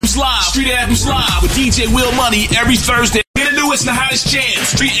Anthems Live. Street Anthems Live with DJ Will Money every Thursday. Get the newest and the hottest jams.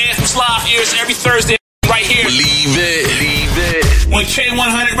 Street Anthems Live airs every Thursday right here. Believe it. On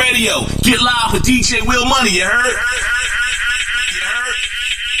K100 Radio. Get live with DJ Will Money, you heard?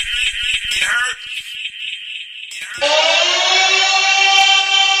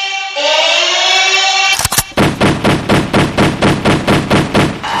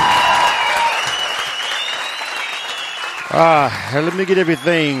 Let me get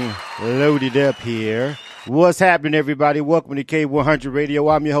everything loaded up here. What's happening, everybody? Welcome to K100 Radio.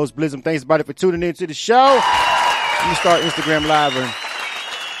 I'm your host, Blizzum. Thanks, everybody, for tuning in to the show. Let me start Instagram Live and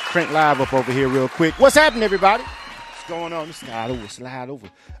crank live up over here real quick. What's happening, everybody? What's going on? Slide over.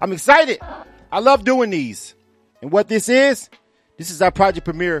 I'm excited. I love doing these. And what this is our project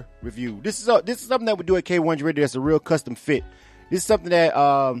premiere review. This is something that we do at K100 Radio that's a real custom fit. This is something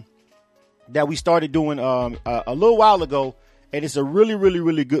that we started doing a little while ago, and it's a really, really,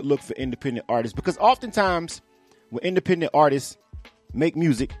 really good look for independent artists, because oftentimes when independent artists make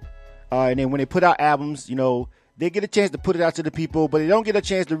music, and then when they put out albums, you know, they get a chance to put it out to the people, but they don't get a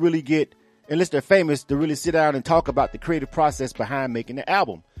chance to really get, unless they're famous, to really sit down and talk about the creative process behind making the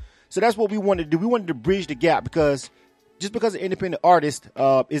album. So that's what we wanted to do. We wanted to bridge the gap, because just because an independent artist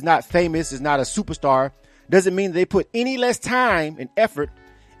is not famous, is not a superstar, doesn't mean they put any less time and effort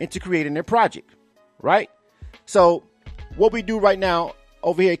into creating their project, right? So what we do right now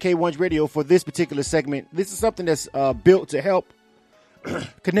over here at K100 Radio for this particular segment, this is something that's built to help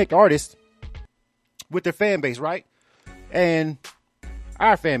connect artists with their fan base, right? And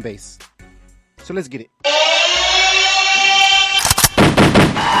our fan base. So let's get it. All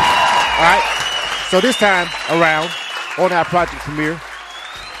right. So this time around on our project premiere,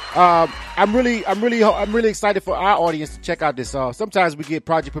 I'm really excited for our audience to check out this. Sometimes we get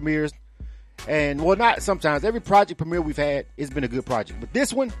project premieres, and well, not sometimes. Every project premiere we've had has been a good project, but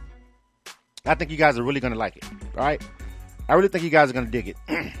this one, I think you guys are really gonna like it. All right, I really think you guys are gonna dig it.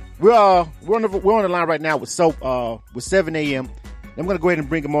 We're on the line right now with 7 a.m. I'm gonna go ahead and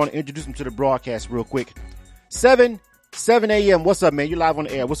bring him on and introduce him to the broadcast real quick. 7 a.m. What's up, man? You're live on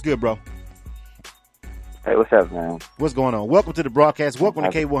the air. What's good, bro? Hey, what's up, man? What's going on? Welcome to the broadcast. Welcome to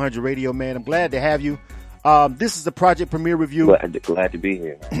K100 Radio, man. I'm glad to have you. This is a project premiere review. Glad to be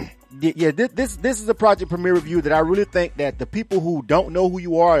here, man. Yeah, this is a project premiere review that I really think that the people who don't know who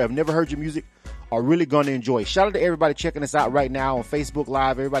you are, have never heard your music, are really going to enjoy. Shout out to everybody checking us out right now on Facebook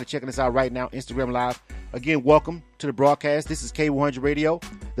Live, everybody checking us out right now, Instagram Live. Again, welcome to the broadcast. This is K100 Radio,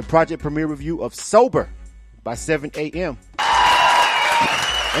 the project premiere review of Sober by 7 a.m.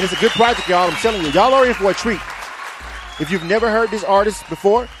 And it's a good project, y'all. I'm telling you, y'all are in for a treat. If you've never heard this artist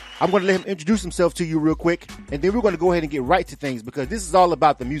before, I'm going to let him introduce himself to you real quick, and then we're going to go ahead and get right to things, because this is all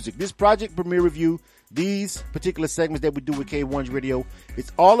about the music. This project premiere review, these particular segments that we do with K100 Radio,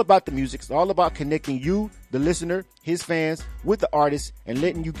 it's all about the music. It's all about connecting you, the listener, his fans, with the artist, and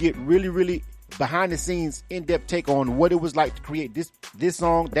letting you get really, really behind the scenes, in-depth take on what it was like to create this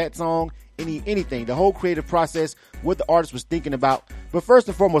song, that song, anything, the whole creative process, what the artist was thinking about. But first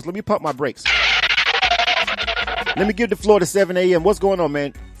and foremost, let me pump my brakes. Let me give the floor to 7 a.m. What's going on,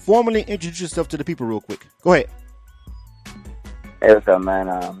 man? Formally introduce yourself to the people real quick. Go ahead. Hey, what's up,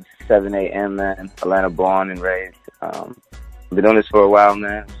 man? 7 a.m., man. Atlanta born and raised. Been doing this for a while,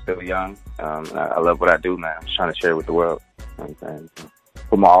 man. Still young. I love what I do, man. I'm just trying to share it with the world. You know what I'm saying? So,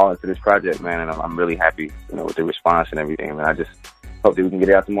 put my all into this project, man, and I'm really happy, you know, with the response and everything. And I just hope that we can get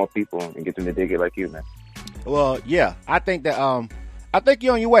it out to more people and get them to dig it like you, man. Well, yeah, I think that I think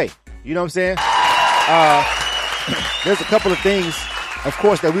you're on your way. You know what I'm saying? There's a couple of things, of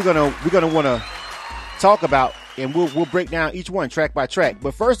course, that we're gonna want to talk about, and we'll break down each one track by track.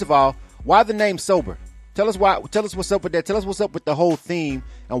 But first of all, why the name Sober? Tell us why. Tell us what's up with that. Tell us what's up with the whole theme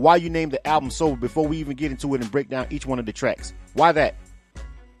and why you named the album Sober before we even get into it and break down each one of the tracks. Why that?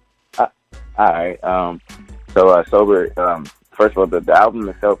 All right. Sober. First of all, the album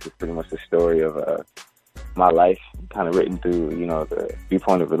itself is pretty much the story of my life, kind of written through, you know, the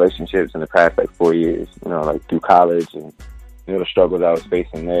viewpoint of relationships in the past, like 4 years, you know, like through college and, you know, the struggles I was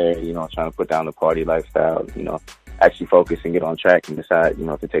facing there, you know, trying to put down the party lifestyle, you know, actually focus and get on track and decide, you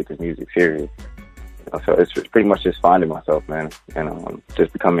know, to take this music serious. You know, so it's pretty much just finding myself, man, and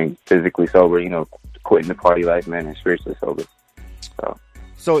just becoming physically sober, you know, quitting the party life, man, and spiritually sober.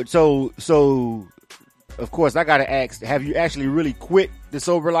 So, of course, I gotta ask: have you actually really quit the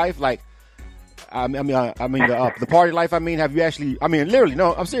sober life? Like, the party life. I mean, have you actually? I mean, literally,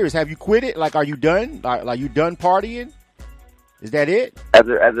 no. I'm serious. Have you quit it? Like, are you done? Like you done partying? Is that it? As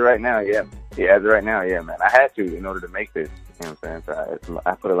of right now, yeah. Yeah, as of right now, yeah, man. I had to in order to make this. You know what I'm saying? So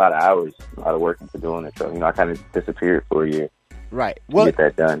I put a lot of hours, a lot of work into doing it. So, you know, I kind of disappeared for a year. Right. Well, get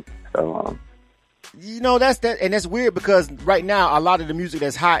that done. So, that's weird because right now a lot of the music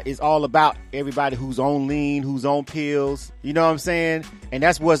that's hot is all about everybody who's on lean, who's on pills. You know what I'm saying? And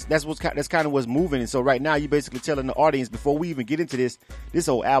that's kind of what's moving. And so right now you're basically telling the audience before we even get into this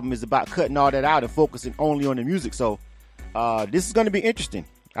whole album is about cutting all that out and focusing only on the music. So this is going to be interesting.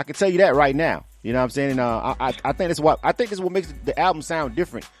 I can tell you that right now. You know what I'm saying? And I think this is what makes the album sound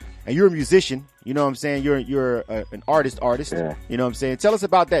different. And you're a musician. You know what I'm saying? You're an artist. Yeah. You know what I'm saying? Tell us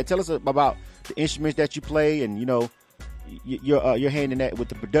about that. Tell us about the instruments that you play, and your hand in that with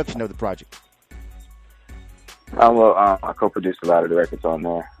the production of the project. I co-produced a lot of the records on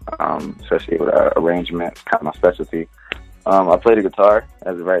there, especially with arrangements, kind of my specialty. I play the guitar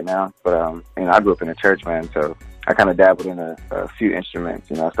as of right now, but I grew up in a church, man, so I kind of dabbled in a few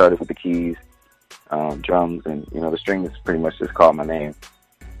instruments. I started with the keys, drums, and the strings pretty much just called my name.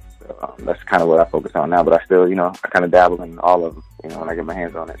 So that's kind of what I focus on now. But I still, I kind of dabble in all of them. When I get my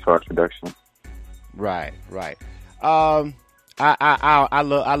hands on it as far as production. Right. I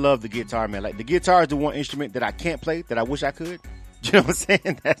love the guitar, man. Like the guitar is the one instrument that I can't play that I wish I could. You know what I'm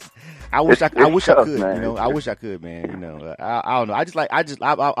saying? I wish I could. Man. I wish I could, man. I don't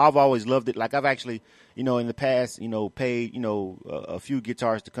know. I've always loved it. Like I've actually, in the past, paid, a few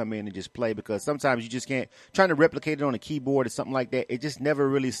guitars to come in and just play because sometimes you just can't. Trying to replicate it on a keyboard or something like that, it just never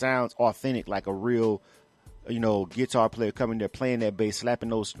really sounds authentic like a real, guitar player coming there playing that bass, slapping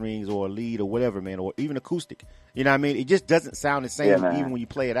those strings or a lead or whatever, man, or even acoustic. You know what I mean? It just doesn't sound the same even when you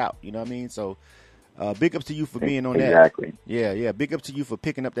play it out. You know what I mean? So. Big ups to you for being on that. Exactly. Yeah. Big ups to you for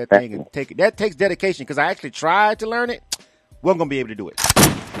picking up that thing and take it. That takes dedication because I actually tried to learn it. Wasn't gonna be able to do it.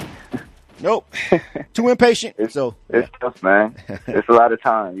 Nope. Too impatient. It's tough, man. It's a lot of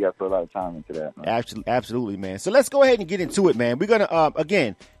time. You got to put a lot of time into that, man. Absolutely, man. So let's go ahead and get into it, man. We're gonna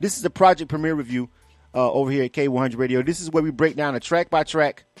again. This is a project premiere review over here at K100 Radio. This is where we break down a track by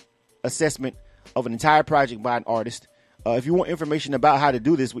track assessment of an entire project by an artist. If you want information about how to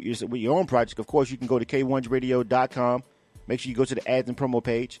do this with your own project, of course, you can go to K100Radio.com. Make sure you go to the ads and promo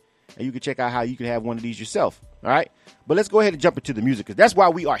page, and you can check out how you can have one of these yourself. All right? But let's go ahead and jump into the music, because that's why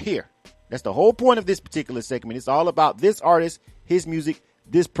we are here. That's the whole point of this particular segment. It's all about this artist, his music,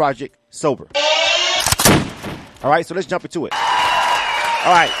 this project, Sober. All right, so let's jump into it.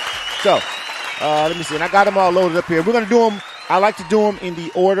 All right, so let me see. And I got them all loaded up here. We're going to do them. I like to do them in the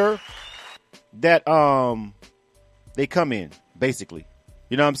order that they come in, basically.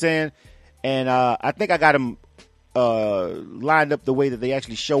 You know what I'm saying? And I think I got them lined up the way that they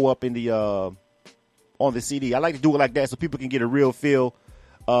actually show up in the on the CD. I like to do it like that so people can get a real feel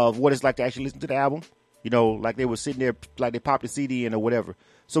of what it's like to actually listen to the album. Like they were sitting there, like they popped the CD in or whatever.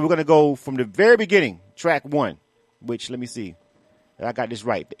 So we're going to go from the very beginning, track 1, which, let me see. I got this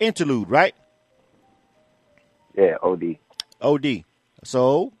right. The interlude, right? Yeah, OD.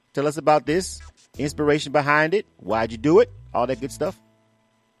 So tell us about this. Inspiration behind it, why'd you do it, all that good stuff.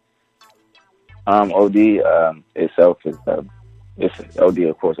 OD itself is it's OD,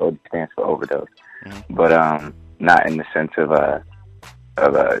 of course. OD stands for overdose, but not in the sense of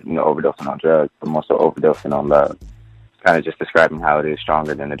overdosing on drugs, but more so overdosing on love. Kind of just describing how it is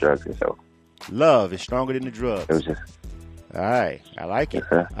stronger than the drugs itself. Love is stronger than the drugs. It was just. All right, I like it.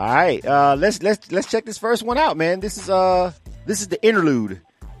 Yes, all right, let's check this first one out, man. This is the interlude.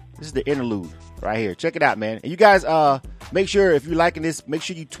 This is the interlude right here. Check it out, man. And you guys, make sure if you're liking this, make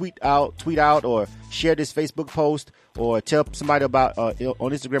sure you tweet out or share this Facebook post or tell somebody about on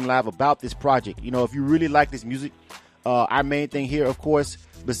Instagram Live about this project. If you really like this music, our main thing here, of course,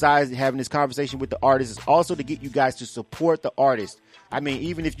 besides having this conversation with the artist, is also to get you guys to support the artist. I mean,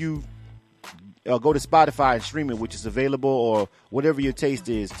 even if you go to Spotify and stream it, which is available, or whatever your taste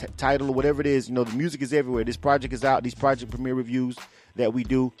is, Tidal or whatever it is, the music is everywhere. This project is out. These project premiere reviews that we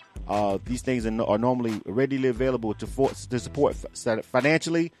do, these things are normally readily available to support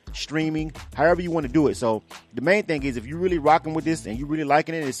financially, streaming, however you want to do it. So the main thing is, if you're really rocking with this and you're really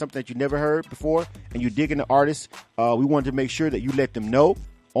liking it, it's something that you never heard before, and you're digging the artist, we wanted to make sure that you let them know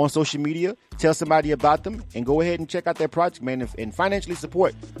on social media, tell somebody about them, and go ahead and check out their project, man, and financially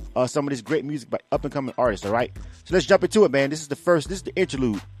support some of this great music by up-and-coming artists, all right? So let's jump into it, man. This is the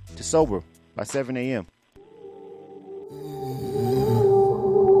interlude to Sober by 7 a.m.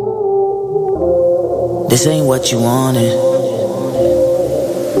 This ain't what you wanted.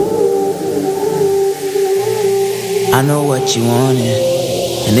 I know what you wanted,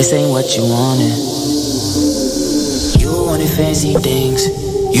 and this ain't what you wanted. You wanted fancy things,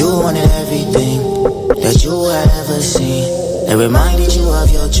 you wanted everything that you had ever seen, that reminded you of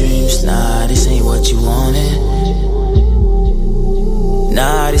your dreams. Nah, this ain't what you wanted.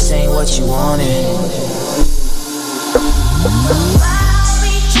 Nah, this ain't what you wanted.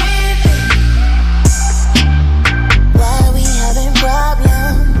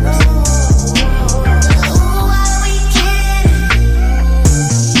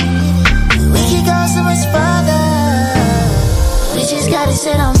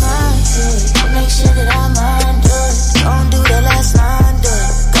 Said I'm mine to make sure that I'm understood. Don't do the last line, do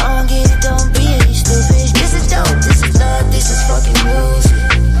it. Go and get it, don't be stupid. This is dope, this is love, this is fucking music.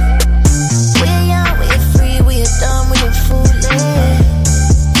 We're young, we're free, we're dumb, we're foolish.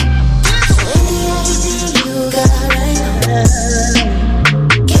 So give me everything you got right now.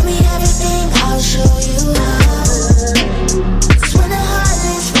 Give me everything, I'll show you how. 'Cause when the heart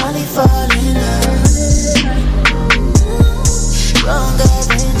is finally falling in love, stronger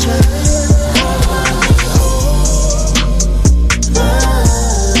than trust.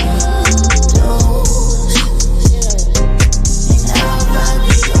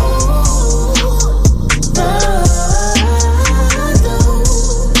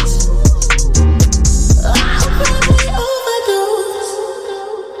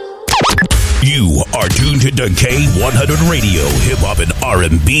 You are tuned to K100 Radio, Hip Hop and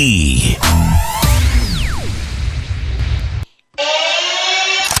R&B.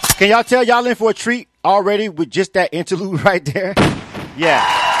 Can y'all tell y'all in for a treat already with just that interlude right there? Yeah,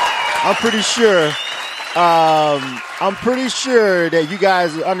 I'm pretty sure. I'm pretty sure that you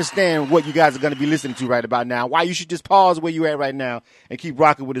guys understand what you guys are going to be listening to right about now. Why you should just pause where you at right now and keep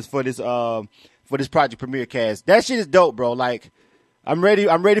rocking with us for this Project Premiere cast. That shit is dope, bro. Like, I'm ready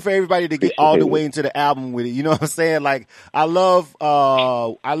for everybody to get all the way into the album with it. You know what I'm saying? Like, I love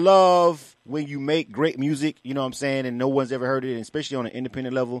when you make great music, you know what I'm saying, and no one's ever heard it, and especially on an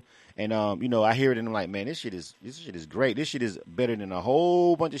independent level. And you know, I hear it and I'm like, man, this shit is great. This shit is better than a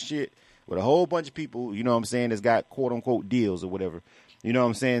whole bunch of shit with a whole bunch of people, you know what I'm saying, that's got quote unquote deals or whatever. You know what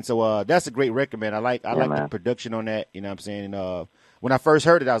I'm saying? So that's a great record, man. I like the production on that, you know what I'm saying? And when I first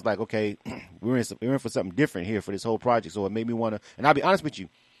heard it, I was like, okay, we're in for something different here for this whole project. So it made me want to, and I'll be honest with you,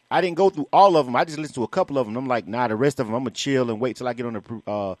 I didn't go through all of them. I just listened to a couple of them. I'm like, nah, the rest of them, I'm going to chill and wait till I get on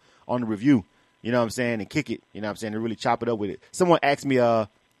the review, you know what I'm saying, and kick it, you know what I'm saying, and really chop it up with it. Someone asked me, the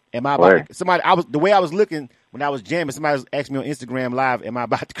way I was looking when I was jamming, somebody asked me on Instagram Live, am I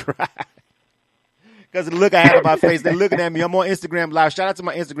about to cry? Because of the look I had on my face, they're looking at me. I'm on Instagram Live. Shout out to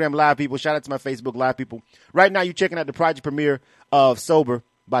my Instagram Live people. Shout out to my Facebook Live people. Right now, you're checking out the project premiere of Sober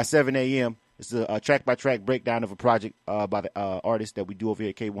by 7 a.m. It's a track-by-track breakdown of a project by the artist that we do over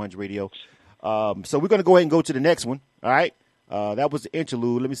here at K100 Radio. So we're going to go ahead and go to the next one, all right? That was the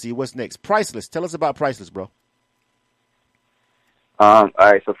interlude. Let me see. What's next? Priceless. Tell us about Priceless, bro. All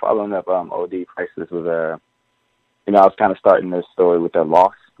right, so following up OD, Priceless was, I was kind of starting this story with a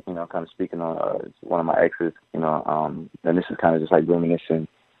loss, you know, kind of speaking on one of my exes, you know, and this is kind of just like reminiscing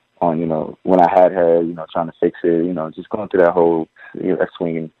on, you know, when I had her, you know, trying to fix it, you know, just going through that whole, you know,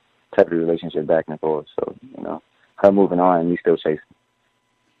 swinging type of relationship back and forth. So, you know, her moving on and me still chasing.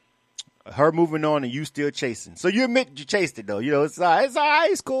 Her moving on and you still chasing. So you admit you chased it, though. You know, it's all right.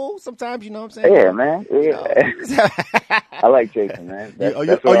 It's cool. Sometimes, you know what I'm saying? Yeah, man. Yeah. I like chasing, man. That's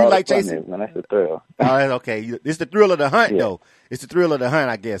you like chasing? Is, man. That's the thrill. All right, okay. It's the thrill of the hunt, though. It's the thrill of the hunt,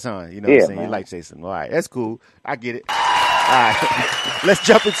 I guess, huh? You know what I'm saying? Man. You like chasing. All right, that's cool. I get it. All right. Let's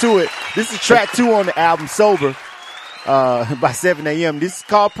jump into it. This is track 2 on the album, Sober, by 7 a.m. This is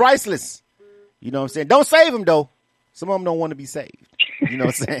called Priceless. You know what I'm saying? Don't save them, though. Some of them don't want to be saved. You know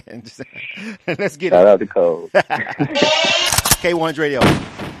what I'm saying? Let's get Shout out the code. K100 Radio.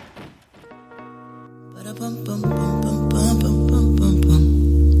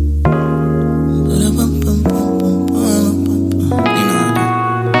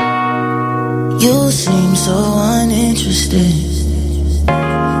 You seem so uninterested.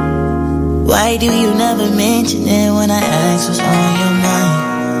 Why do you never mention it when I ask what's on your mind?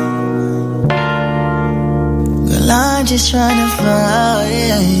 Girl, I'm just trying to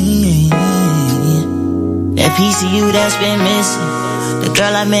find that piece of you that's been missing. The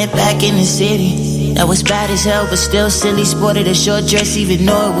girl I met back in the city that was bad as hell but still silly. Sported a short dress even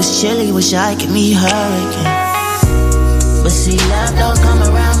though it was chilly. Wish I could meet her again. But see, love don't come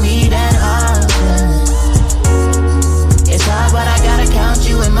around me that often. It's hard but I gotta count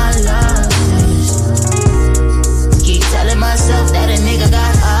you in my losses. Keep telling myself that a nigga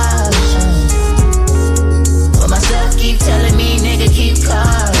got options, but myself keep telling me nigga keep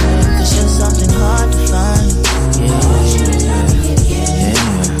calling. Cause you're something hard to find.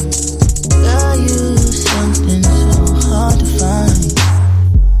 Girl, you something so hard to find.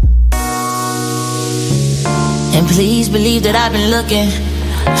 And please believe that I've been looking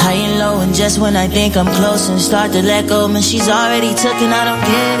high and low, and just when I think I'm close and start to let go, man, she's already taken. I don't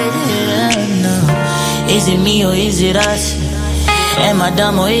get it, no. Is it me or is it us? Am I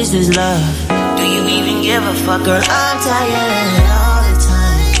dumb or is this love? Do you even give a fuck, girl? I'm tired all the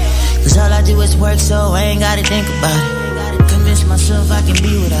time. Cause all I do is work, so I ain't gotta think about it. Convince myself I can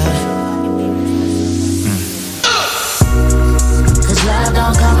be without it. Cause love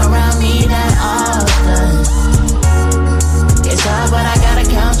don't come around me that often. It's hard, but I gotta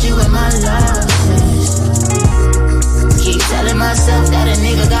count you in my losses. Keep telling myself that a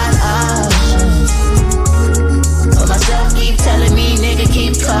nigga got options, but myself keep telling me, nigga,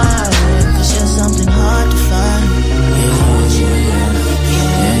 keep calling. Cause you're something hard to find. Yeah, I want you to love me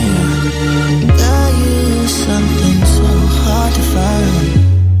again. Girl, you're something so hard to find.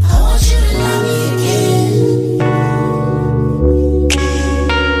 I want you to love me again.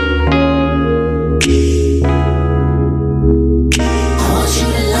 I want you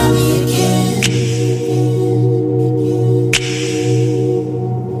to love me again.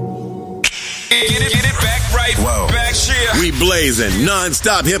 Get it back right. Whoa. Back shit. We blazing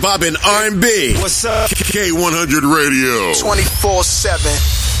non-stop hip-hop and R&B. What's up? K100 Radio.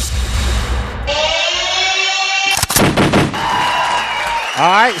 24/7. All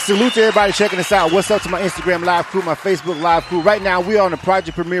right, salute to everybody checking us out. What's up to my Instagram live crew, my Facebook live crew. Right now, we are on the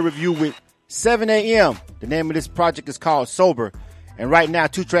project premiere review with 7 a.m. The name of this project is called Sober. And right now,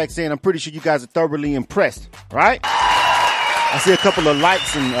 2 tracks in, I'm pretty sure you guys are thoroughly impressed, right? I see a couple of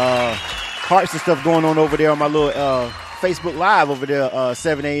likes and hearts and stuff going on over there on my little Facebook live over there,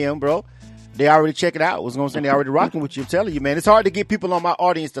 7 a.m., bro. They already check it out. I was going to say they already rocking with you. I'm telling you, man. It's hard to get people on my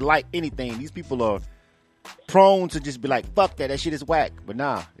audience to like anything. These people are prone to just be like, fuck that shit is whack. But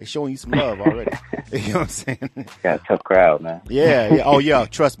nah, they're showing you some love already. You know what I'm saying? Got a tough crowd, man. Yeah. Oh, yeah.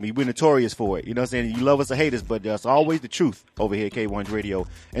 Trust me. We're notorious for it. You know what I'm saying? You love us or hate us, but it's always the truth over here at K100 Radio.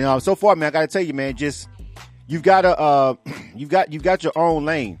 And so far, man, I got to tell you, man, just you've got your own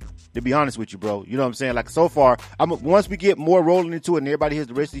lane, to be honest with you, bro. You know what I'm saying? Like, so far, once we get more rolling into it and everybody hears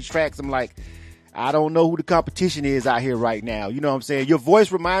the rest of these tracks, I'm like, I don't know who the competition is out here right now. You know what I'm saying? Your voice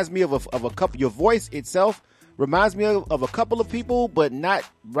reminds me of a couple. Your voice itself reminds me of a couple of people, but not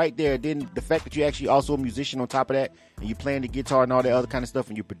right there. Then the fact that you're actually also a musician on top of that, and you're playing the guitar and all that other kind of stuff,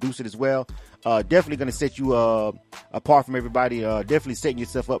 and you produce it as well, definitely going to set you apart from everybody. Definitely setting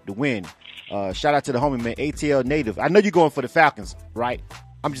yourself up to win. Shout out to the homie, man, ATL Native. I know you're going for the Falcons, right?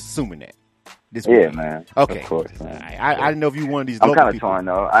 I'm just assuming that. Yeah, man. Okay. Of course, man. I didn't know if you one of these. I'm kind of people. torn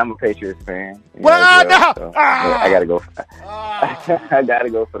though. I'm a Patriots fan. Well, no. So, I gotta go. I gotta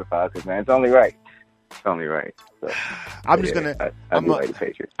go for the Falcons, man. It's only right. It's only right. So, I'm just gonna. I do like the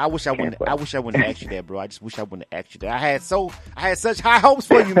Patriots. I wish I wouldn't have asked you that, bro. I just wish I wouldn't have asked you that. I had such high hopes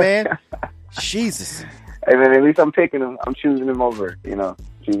for you, man. Jesus. Hey man, at least I'm picking them. I'm choosing them over.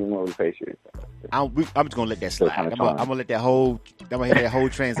 Choosing them over the Patriots. I'm just gonna let that slide. I'm gonna let that whole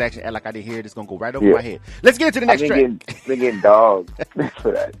transaction act like I didn't hear it. It's gonna go right over my head. Let's get into the next track. They're getting dogged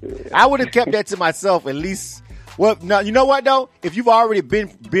for that shit. I would have kept that to myself at least. Well, now you know what though? If you've already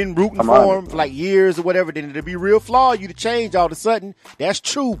been rooting for him for like years or whatever, then it'd be real flawed you to change all of a sudden. That's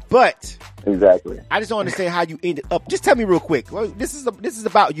true, but exactly. I just don't understand how you ended up. Just tell me real quick. Well, this is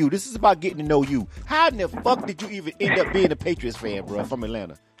about you. This is about getting to know you. How in the fuck did you even end up being a Patriots fan, bro, from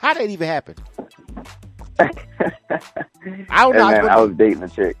Atlanta? How did that even happen? I don't know. Man, I was dating a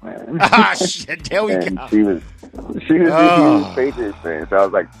chick, man. Ah, shit. There we go. She was a Patriots fan, so I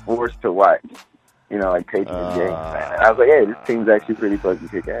was like forced to watch. Like Patriots games, man. And I was like, hey, this team's actually pretty fucking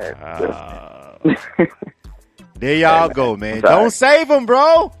kick ass. So. There y'all go, man. Don't save them,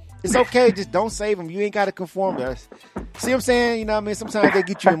 bro. It's okay. Just don't save them. You ain't got to conform to us. See what I'm saying? You know what I mean? Sometimes they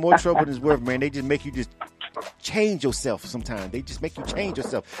get you in more trouble than it's worth, man. They just make you just change yourself sometimes. They just make you change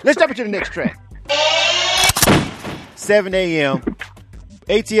yourself. Let's jump into the next track. 7 a.m.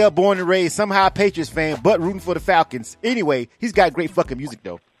 ATL born and raised, somehow a Patriots fan, but rooting for the Falcons. Anyway, he's got great fucking music,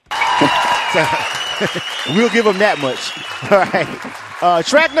 though. So, we'll give him that much. All right.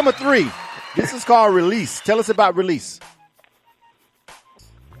 Track number 3. This is called Release. Tell us about Release.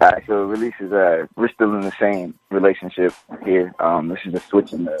 All right, so Release is we're still in the same relationship here. This is just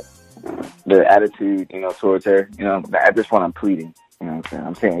switching the attitude, towards her. At this point I'm pleading. You know what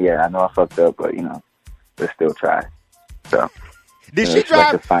I'm saying? Yeah, I know I fucked up, but let's still try. So did she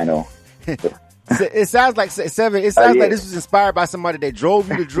drive? Like the final. It sounds like 7. It sounds like this was inspired by somebody that drove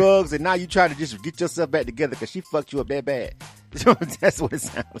you to drugs, and now you trying to just get yourself back together because she fucked you up that bad. That's what it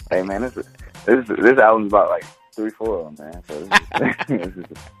sounds like. Hey man, this album's about like 3-4 of them, man. So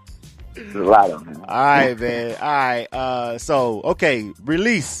there's a lot of them. Man. All right, man. All right. So okay,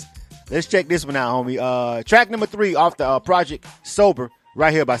 Release. Let's check this one out, homie. Track number 3 off the project Sober,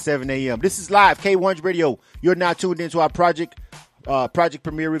 right here by 7 a.m. This is live K100 Radio. You're now tuned into our project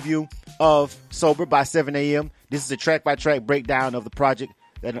premiere review. of Sober by 7 a.m. This is a track-by-track breakdown of the project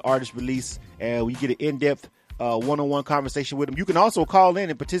that an artist released, and we get an in-depth one-on-one conversation with them. You can also call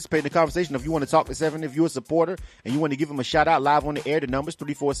in and participate in the conversation if you want to talk to Seven. If you're a supporter and you want to give them a shout-out live on the air, the number's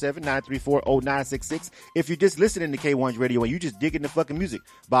 347-934-0966. If you're just listening to K100 Radio and you just digging the fucking music,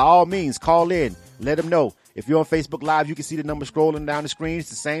 by all means, call in. Let them know. If you're on Facebook Live, you can see the number scrolling down the screen. It's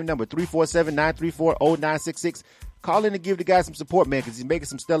the same number, 347-934-0966. Call in and give the guy some support, man, because he's making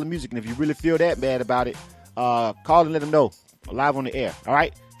some stellar music. And if you really feel that bad about it, call and let him know. Live on the air. All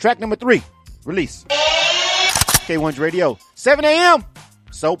right? Track number 3, release. K100 Radio, 7 a.m.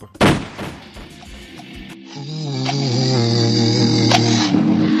 Sober.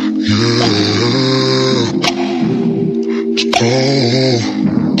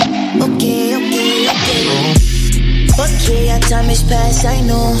 Okay, our time is past, I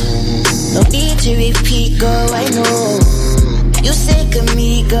know. No need to repeat, girl, I know. You sick of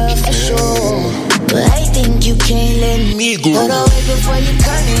me, girl, for sure. But I think you can't let me go. Hold on, wait before you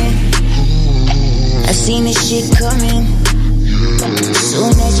come in. I seen this shit coming.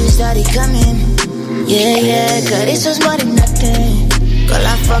 Soon as you started coming. Yeah, cause this was more than nothing. Girl,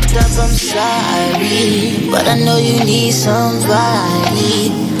 I fucked up, I'm sorry. But I know you need somebody.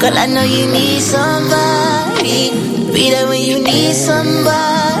 Girl, I know you need somebody. Be there when you need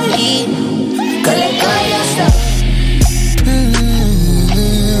somebody. Girl, let go of yourself.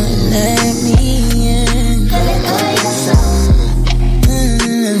 Let me in. Girl, let go of yourself.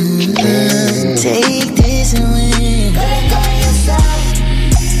 Take this away. Girl, let go of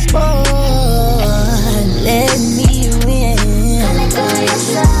yourself. Oh, let me in. Girl, let go of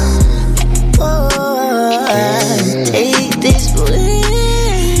yourself. Oh, take this away.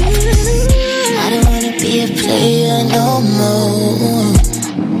 I don't wanna be a player no more.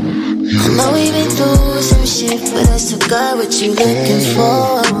 I know we've been through some shit, but I still got what you looking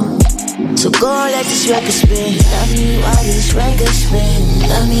for. So go let this record spin. Love me while this record spin.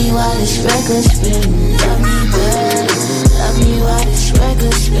 Love me while this record spin. Love me better. Love me while this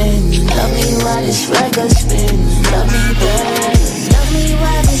record spin. Love me while this record spin. Love me better. Love me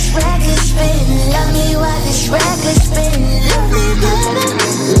while this record spin. Love me while this record spin. Love me better.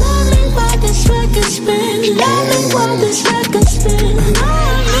 Love me while this record spin. Love me while this record spin.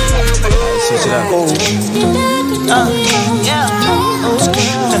 Switch it up. Yeah.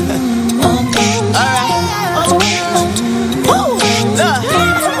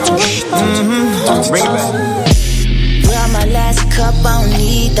 Bring it back. Well, my last cup, I don't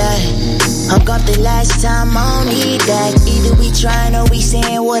need that. Hung up the last time, I don't need that. Either we trying or we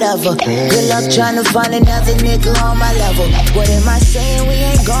saying whatever. Good luck trying to find another nigga on my level. What am I saying? We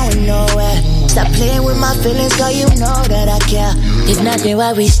ain't going nowhere. Stop playing with my feelings, girl, you know that I care. If nothing,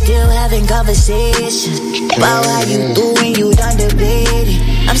 why we still having conversations about how you do when you done debated.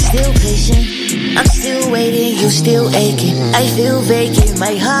 I'm still patient, I'm still waiting, you still aching. I feel vacant,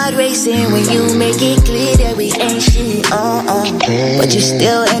 my heart racing when you make it clear that we ain't shit, But you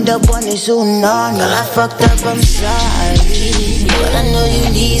still end up on this no. Girl, I fucked up, I'm sorry. But I know you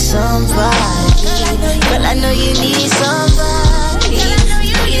need somebody. Girl, I know you need somebody.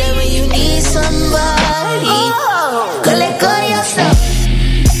 Be there when you need somebody. Girl, let go of yourself.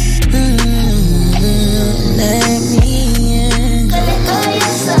 Let me in. Girl, let go of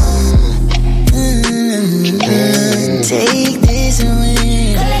yourself. Take this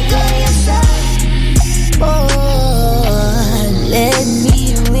away. Girl, let go of yourself. Oh, let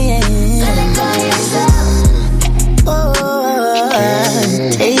me in. Girl, let go of yourself. Oh,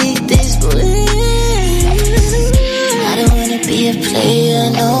 take this away. I don't wanna be a player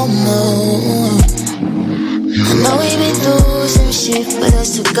no more. I know we've been through some shit, but I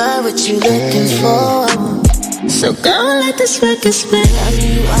still got what you looking for. So go let this record spin. Love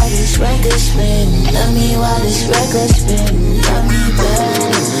me while this record spin. Love me while this record spin. Love me better.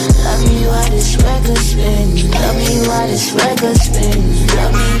 Love me while this record spin. Love me while this record spin.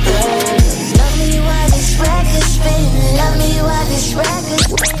 Love me better. Love me while this record spin. Love me while this record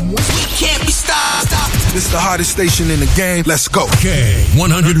spin. We can't be stopped. This is the hottest station in the game. Let's go.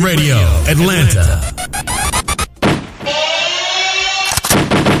 K100 Radio, Atlanta.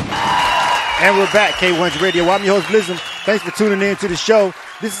 And we're back, K100 Radio. I'm your host, Blizzum. Thanks for tuning in to the show.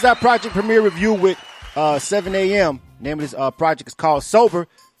 This is our project premiere review with 7 a.m. Name of this project is called Sober.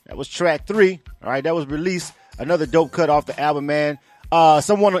 That was track 3. All right, that was released. Another dope cut off the album, man.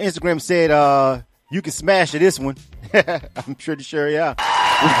 Someone on Instagram said you can smash to this one. I'm pretty sure, yeah.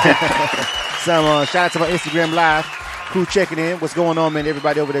 Some shout out to my Instagram Live crew checking in. What's going on, man?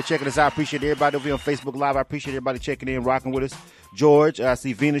 Everybody over there checking us out. I appreciate everybody over here on Facebook Live. I appreciate everybody checking in, rocking with us. George, I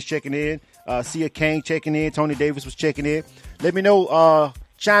see Venus checking in. Sia Kane checking in. Tony Davis was checking in. Let me know.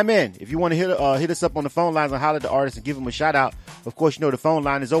 chime in. If you want to hit us up on the phone lines and holler at the artist and give them a shout out, of course, you know the phone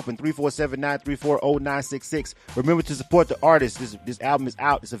line is open, 347-934-0966. Remember to support the artist. This album is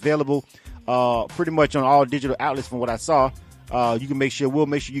out. It's available pretty much on all digital outlets from what I saw. We'll make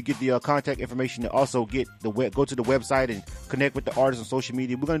sure you get the contact information and also go to the website and connect with the artist on social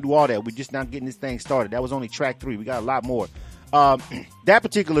media. We're going to do all that. We're just not getting this thing started. That was only track 3. We got a lot more. That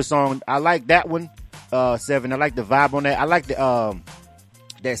particular song, I like that one, 7. I like the vibe on that. I like the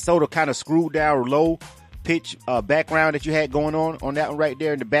that sort of kind of screwed down low pitch background that you had going on that one right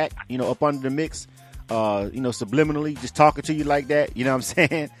there in the back, up under the mix, subliminally just talking to you like that. You know what I'm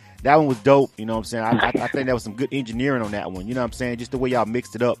saying? That one was dope. You know what I'm saying? I think that was some good engineering on that one. You know what I'm saying? Just the way y'all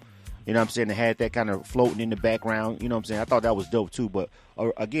mixed it up. You know what I'm saying? They had that kind of floating in the background. You know what I'm saying? I thought that was dope too. But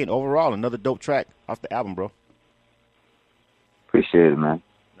again, overall, another dope track off the album, bro. Appreciate it, man.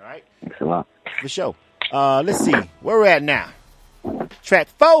 All right. Thanks a lot. For sure. Let's see. Where we're at now? Track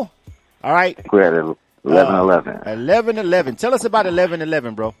 4. All right. We're at 11-11. 11-11. Tell us about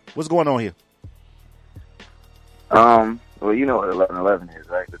 11-11, bro. What's going on here? Well, you know what 11-11 is,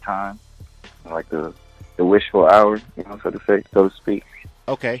 right? The time, like the wishful hour, so to speak.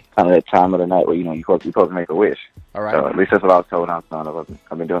 Okay. Kind of that time of the night where you're supposed to make a wish. All right. So at least that's what I was told. I've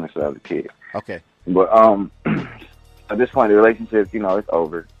been doing this since I was a kid. Okay. But at this point, the relationship, it's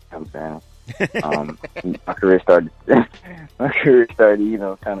over. You know what I'm saying? My career started, kind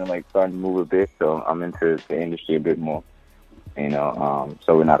of like starting to move a bit. So I'm into the industry a bit more. So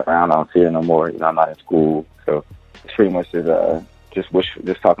we're not around. I don't see her no more. I'm not in school. So it's pretty much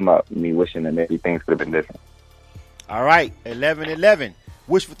just talking about me wishing that maybe things could have been different. All right, 11-11.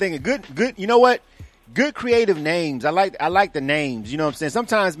 Wishful thinking. Good. You know what? Good creative names. I like the names. You know what I'm saying?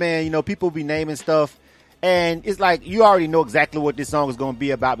 Sometimes, man, people be naming stuff, and it's like you already know exactly what this song is going to be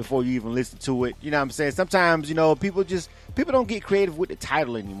about before you even listen to it. You know what I'm saying? Sometimes, people don't get creative with the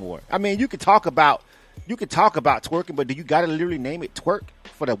title anymore. I mean, you could talk about twerking, but do you got to literally name it twerk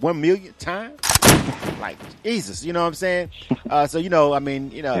for the 1 millionth time? Like, Jesus, you know what I'm saying? Yeah.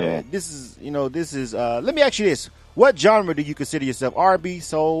 This is, let me ask you this. What genre do you consider yourself? R&B,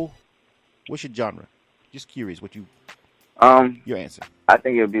 soul? What's your genre? Just curious what your answer. I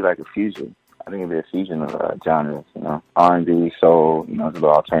think it would be like a fusion. I think it'd be a fusion of genres, R&B, soul, it's a little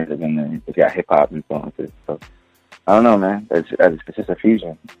alternative, and then it's got hip-hop influences. So, I don't know, man. It's just a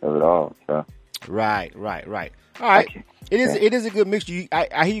fusion of it all, so. Right. All right. It is a good mixture.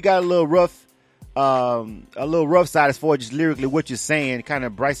 I hear you got a little rough side as far as just lyrically what you're saying, kind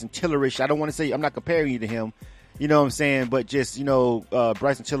of Bryson Tillerish. I don't want to say, I'm not comparing you to him, you know what I'm saying, but just,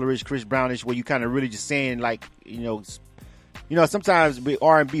 Bryson Tillerish, Chris Brownish, where you kind of really just saying like, sometimes with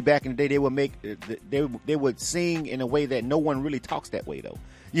R&B back in the day, they would they would sing in a way that no one really talks that way though.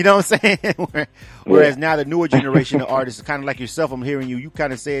 You know what I'm saying? Whereas now the newer generation of artists, kind of like yourself, I'm hearing you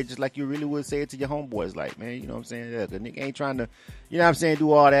kind of say it just like you really would say it to your homeboys. Like, man, you know what I'm saying? The nigga ain't trying to, you know what I'm saying,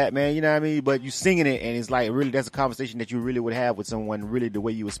 do all that, man. You know what I mean? But you singing it, and it's like really, that's a conversation that you really would have with someone, really the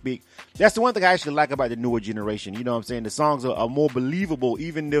way you would speak. That's the one thing I actually like about the newer generation. You know what I'm saying? The songs are more believable,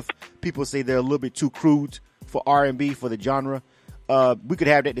 even if people say they're a little bit too crude for R&B, for the genre. We could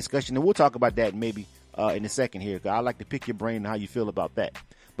have that discussion, and we'll talk about that maybe in a second here. I'd like to pick your brain on how you feel about that.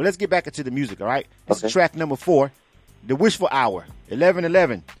 But let's get back into the music, all right? This is track number 4, The Wishful Hour,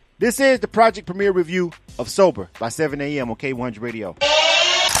 11-11. This is the project premiere review of Sober by 7 a.m. on K100 Radio.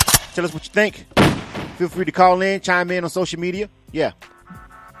 Tell us what you think. Feel free to call in, chime in on social media. Yeah.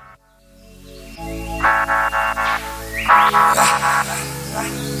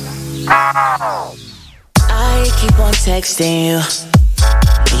 I keep on texting you.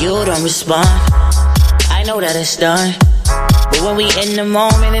 You don't respond. I know that it's done. But when we in the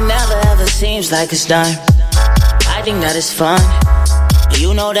moment, it never ever seems like it's done. I think that it's fun.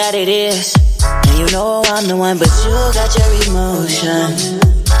 You know that it is. And you know I'm the one, but you got your emotions.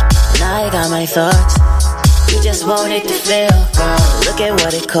 And I got my thoughts. You just want it to feel, girl. Look at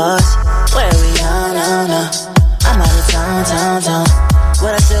what it costs. Where we are, no. I'm out of town.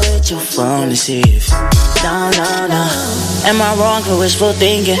 But I still hit your phone to see if no. Am I wrong for wishful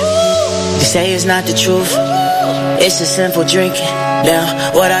thinking? You say it's not the truth. It's a simple drinking.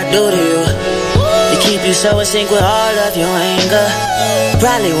 Now, what I do to you to keep you so in sync with all of your anger.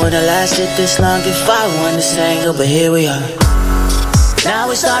 Probably wouldn't have lasted this long if I wasn't single. But here we are. Now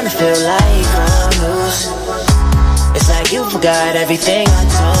it's starting to feel like old news. It's like you forgot everything I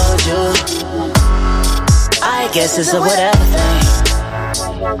told you. I guess it's a whatever thing.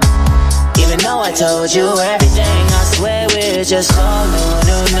 Even though I told you everything, I swear we're just so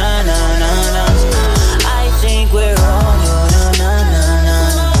new, no. I think we're all new, no.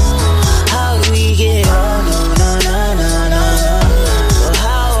 How do we get all new, no. Well,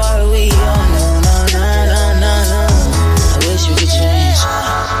 how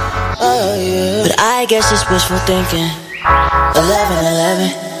Oh, yeah. But I guess it's wishful thinking.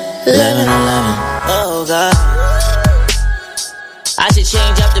 11. Oh, God. I should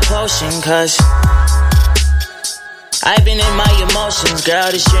change up the potion, cause I've been in my emotions, girl,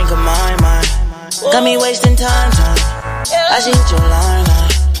 this drink of mine. Got me wasting time. I should hit your line.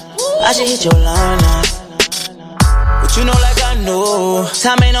 But you know like I know,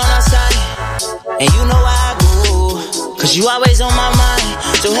 time ain't on our side. And you know where I go, cause you always on my mind.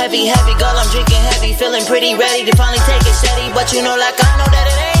 So heavy, girl, I'm drinking heavy, feeling pretty ready to finally take it steady. But you know like I know that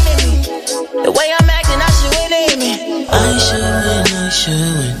it ain't in me. The way I'm acting, I should win it in me. I should win.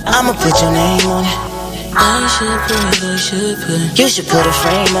 I'ma put your name on it. I should put. You should put a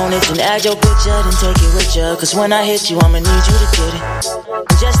frame on it and add your picture, then take it with you. Cause when I hit you, I'ma need you to get it.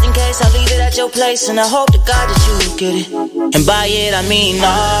 And just in case, I'll leave it at your place, and I hope to God that you will get it. And by it, I mean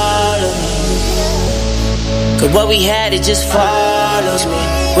all of me. Cause what we had, it just follows me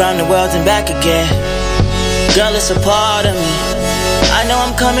round the world and back again. Girl, it's a part of me. I know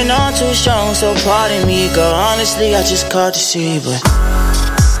I'm coming on too strong, so pardon me, girl. Honestly, I just called to see, but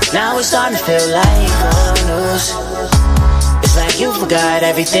now it's starting to feel like old news. It's like you forgot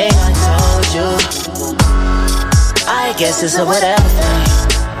everything I told you. I guess it's a whatever thing.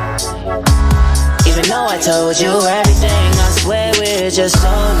 Even though I told you everything, I swear we're just so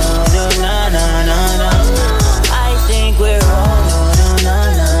no. I think we're all no.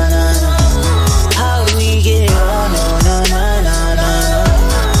 How do we get on? No.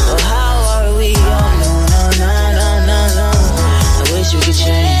 Well, how are we on? No. I wish we could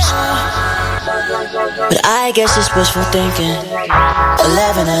change, but I guess it's wishful thinking.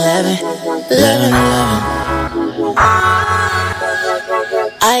 11.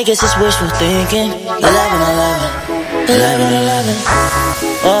 I guess it's wishful thinking. 11.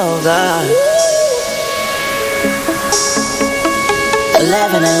 Oh God.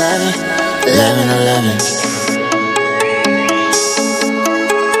 11.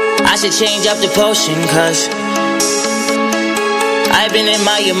 I should change up the potion, cause I've been in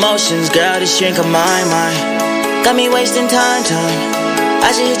my emotions, girl, this drink of mine. Got me wasting time.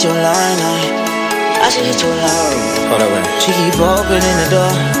 I should hit your line. Hold up, wait. She keep opening the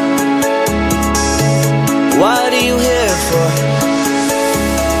door. What are you here for?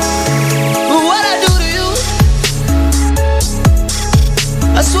 What I do to you?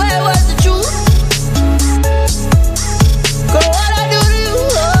 I swear it was the truth. Girl, what I do to you?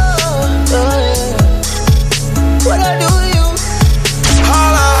 Oh, yeah. What I do to you?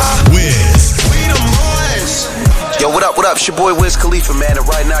 Holla, Wiz. we them boys. Yo, what up? It's your boy Wiz Khalifa, man, and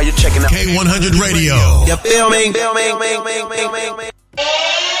right now you're checking out K100 Radio. You feel me?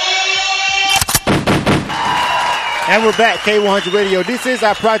 And we're back, K100 Radio. This is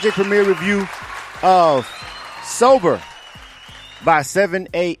our project premiere review of Sober by 7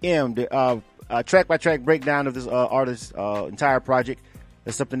 a.m. The track-by-track breakdown of this artist's entire project.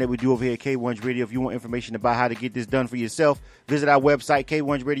 That's something that we do over here at K100 Radio. If you want information about how to get this done for yourself, visit our website,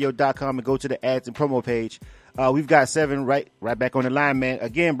 K100Radio.com, and go to the ads and promo page. We've got 7 right back on the line, man.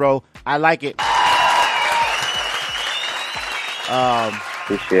 Again, bro, I like it.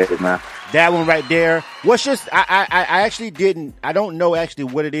 Appreciate it, man. That one right there. What's just I actually didn't. I don't know actually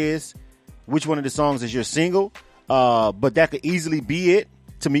what it is. Which one of the songs is your single? But that could easily be it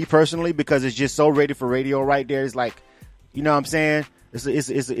to me personally, because it's just so ready for radio right there. It's like, you know what I'm saying? It's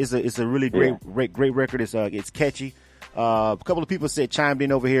a really great record. It's catchy. A couple of people chimed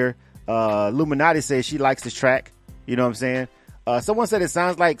in over here. Illuminati says she likes this track. You know what I'm saying? Someone said it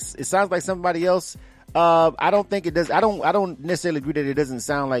sounds like somebody else. I don't think it does. I don't necessarily agree that it doesn't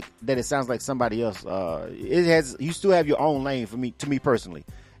sound like that. It sounds like somebody else. You still have your own lane to me personally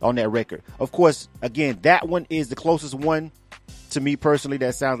on that record. Of course, again, that one is the closest one to me personally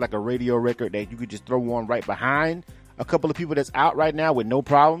that sounds like a radio record that you could just throw on right behind a couple of people that's out right now with no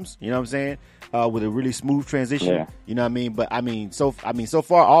problems. You know what I'm saying? With a really smooth transition. Yeah. You know what I mean? But so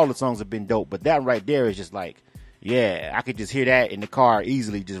far all the songs have been dope, but that right there is just like, yeah, I could just hear that in the car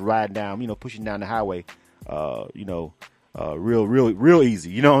easily, just riding down, pushing down the highway, real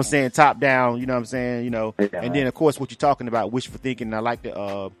easy. You know what I'm saying? Top down, you know what I'm saying? Yeah, and then of course what you're talking about, wishful thinking. I like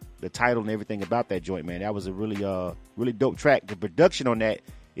the title and everything about that joint, man. That was a really dope track. The production on that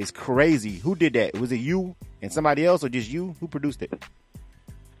is crazy. Who did that? Was it you and somebody else, or just you? Who produced it?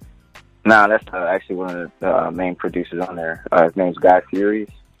 Nah, that's actually one of the main producers on there. His name's Guy Furies.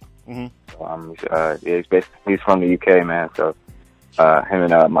 Mm-hmm. He's from the UK, man. So him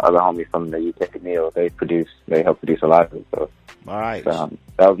and my other homie from the UK, Neil, they help produce a lot of it. So all right, so,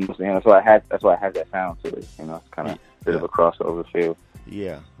 that was mostly him. That's why I had that sound to it. It's kind of a bit of a crossover feel.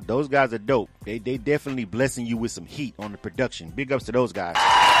 Yeah, those guys are dope. They definitely blessing you with some heat on the production. Big ups to those guys.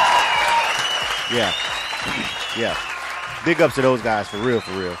 Yeah. Big ups to those guys for real.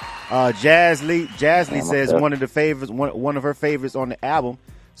 Jazz Lee says one of her favorites on the album.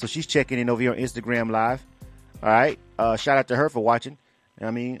 So she's checking in over here on Instagram Live. All right. Shout out to her for watching.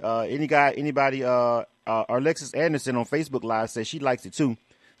 I mean, anybody, Alexis Anderson on Facebook Live says she likes it too.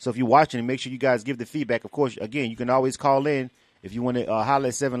 So if you're watching, make sure you guys give the feedback. Of course, again, you can always call in if you want to holler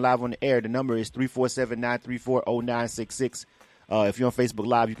at 7 Live on the air. The number is 347-934-0966. If you're on Facebook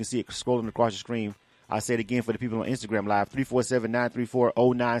Live, you can see it scrolling across the screen. I'll say it again for the people on Instagram Live,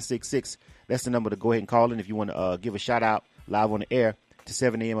 347-934-0966. That's the number to go ahead and call in if you want to give a shout out live on the air to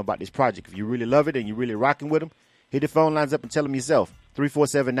 7 a.m. about this project. If you really love it and you're really rocking with them, hit the phone lines up and tell them yourself,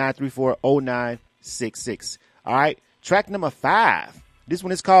 347-934-0966. All right, track number 5. This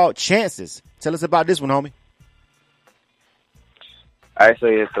one is called Chances. Tell us about this one, homie. All right, so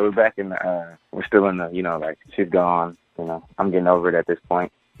we're back in we're still in the, like, she's gone. I'm getting over it at this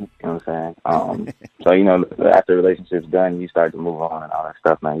point. You know what I'm saying? So, after the relationship's done, you start to move on and all that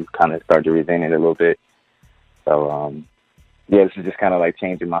stuff, man. You kind of start to resent it a little bit. So, this is just kind of like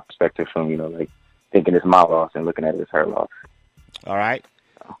changing my perspective from, like thinking it's my loss and looking at it as her loss. All right.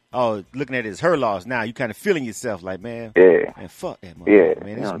 Oh, looking at it as her loss. Now you kind of feeling yourself like, man, man, fuck that motherfucker,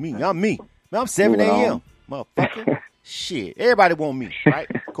 man. That's me. I'm me. Man, I'm 7 a.m. Motherfucker. Shit. Everybody want me, right?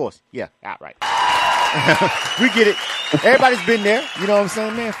 Of course. Yeah. All right. We get it. Everybody's been there. You know what I'm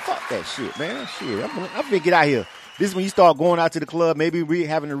saying, man? Fuck that shit, man. Shit. I'm gonna get out here. This is when you start going out to the club, maybe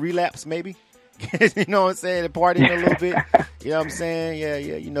having a relapse, maybe. You know what I'm saying? And partying a little bit. You know what I'm saying? Yeah.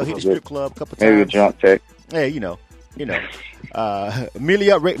 Hit the strip club a couple times. Maybe a drunk check. Yeah,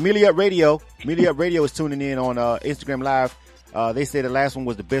 Millie Up Radio is tuning in on Instagram Live. They say the last one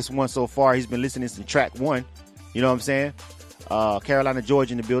was the best one so far. He's been listening to track 1. You know what I'm saying? Carolina,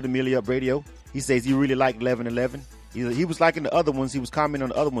 Georgia in the building, Millie Up Radio. He says he really liked 11-11. He was liking the other ones. He was commenting on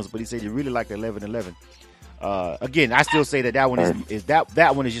the other ones, but he said he really liked 11-11. Again, I still say that one is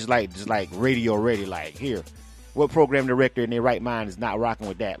that one is just like radio ready. Like, here, what program director in their right mind is not rocking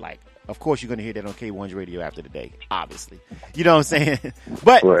with that? Like, of course you're gonna hear that on K1's radio after the day, obviously. You know what I'm saying?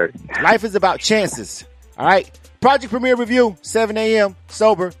 But life is about chances. All right. Project premiere review, 7 a.m.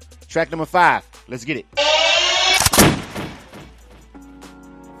 sober. Track number 5. Let's get it.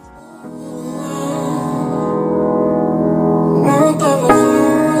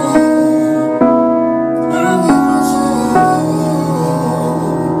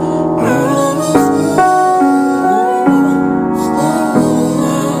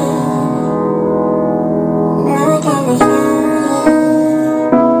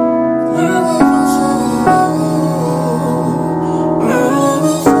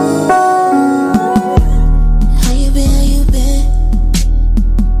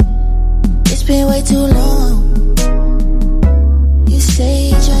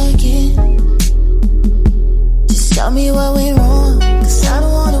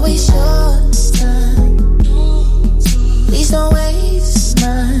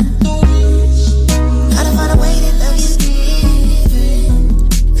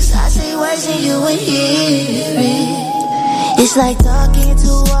 It's like talking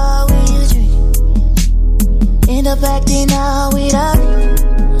to all when you drink. End up acting out without me.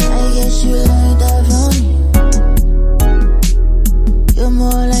 I guess you learned that from me. You're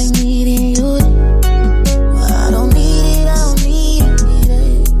more like me than you did. Well, I don't need it.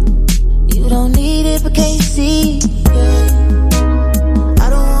 You don't need it, but can't see it. I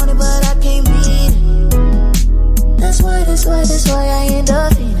don't want it, but I can't beat it. That's why I end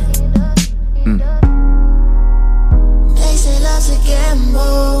up in it. Love's a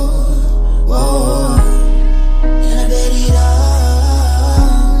gamble, whoa, and I bet it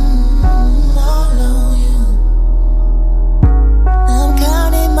all on you. I'm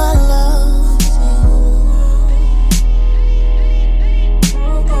counting my love.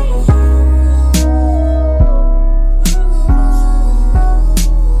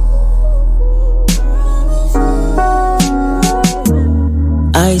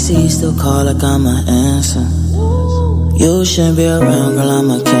 I see you still call like I'm an answer. You shouldn't be around, girl,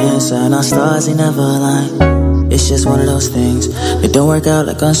 I'm a cancer. And our stars, they never align. It's just one of those things that don't work out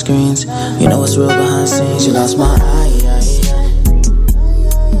like on screens. You know what's real behind scenes. You lost my eye.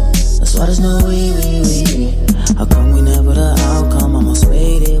 That's why there's no we. How come we never the outcome? Almost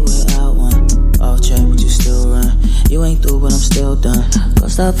waited without one. Off track, but you still run. You ain't through, but I'm still done. Go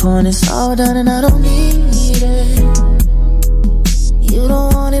stop pouring, it's all done and I don't need it. You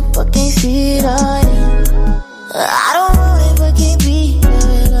don't want it, but can't see it, I don't want it, but can't be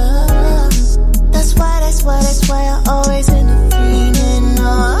it up. That's why I always end up feeling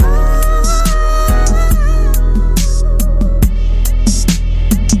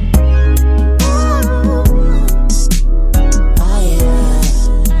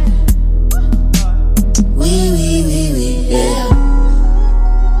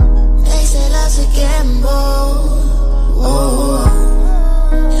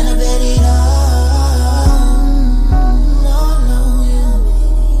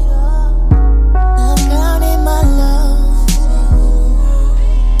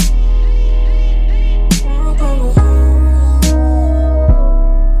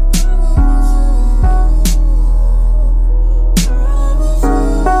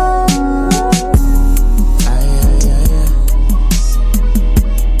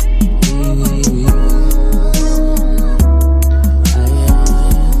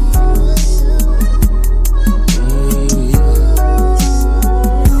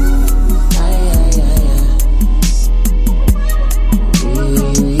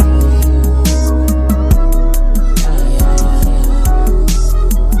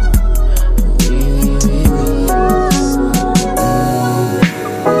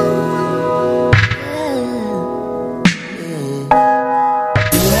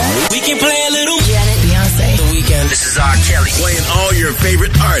your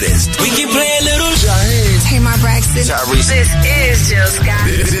favorite artist. We can play a little Tamar Braxton. Tyrese. This is Jill Scott.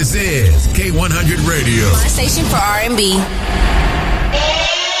 This is K100 Radio. My station for R&B.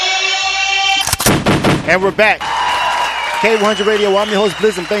 And we're back. K100 Radio. I'm your host,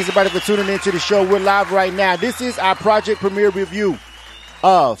 Blizzum. Thanks, everybody, for tuning in to the show. We're live right now. This is our project premiere review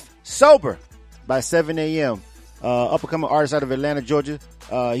of Sober by 7 a.m. Up-and-coming artist out of Atlanta, Georgia.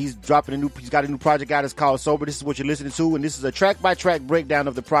 He's got a new project out. It's called Sober. This is what you're listening to, and this is a track-by-track breakdown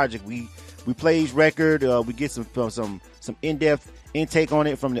of the project. We play his record. We get some in-depth intake on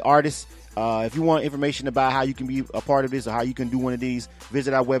it from the artist. If you want information about how you can be a part of this or how you can do one of these,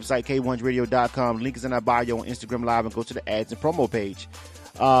 visit our website, k100radio.com. Link is in our bio on Instagram Live, and go to the ads and promo page.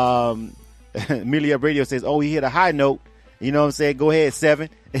 Amelia Radio says, oh, he hit a high note. You know what I'm saying? Go ahead, 7.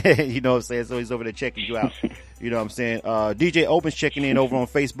 You know what I'm saying? So he's over there checking you out. You know what I'm saying? DJ Opens checking in over on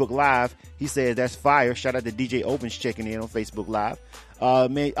Facebook Live. He says that's fire. Shout out to DJ Opens checking in on Facebook Live.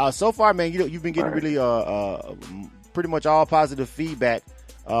 Man, so far, man, you've been getting really pretty much all positive feedback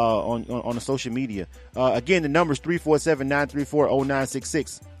on the social media. Again, the number is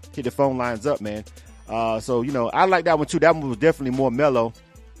 347-934-0966. Hit the phone lines up, man. So, you know, I like that one too. That one was definitely more mellow.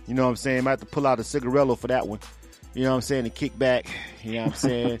 You know what I'm saying? I might have to pull out a cigarello for that one. You know what I'm saying? And kick back. You know what I'm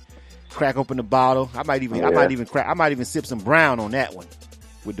saying? Crack open the bottle. I might even sip some brown on that one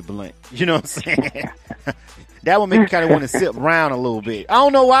with the blunt. You know what I'm saying? That one make me kind of want to sip brown a little bit. I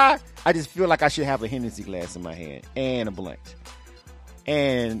don't know why. I just feel like I should have a Hennessy glass in my hand and a blunt.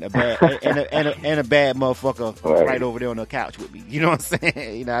 And a bad and a bad motherfucker right over there on the couch with me. You know what I'm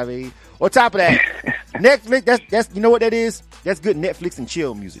saying? You know what I mean? On top of that, Netflix, that's you know what that is? That's good Netflix and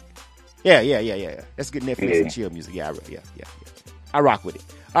chill music. Yeah. That's good Netflix and chill music. Yeah. I rock with it.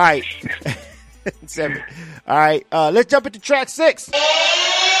 All right. 7. All right. Let's jump into track 6.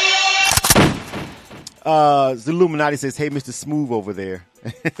 Zilluminati says, hey, Mr. Smooth over there.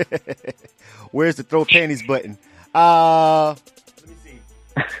 Where's the throw panties button? Let me see.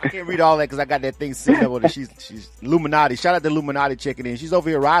 I can't read all that because I got that thing sitting up on it. She's Illuminati. Shout out to Illuminati checking in. She's over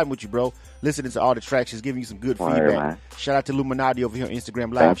here riding with you, bro. Listening to all the tracks. She's giving you some good feedback. Shout out to Illuminati over here on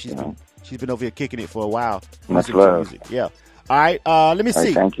Instagram Live. She's been over here kicking it for a while. Much love. Yeah. All right. Let me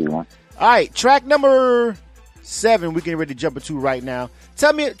see. Thank you, man. All right. Track number 7. We're getting ready to jump into right now.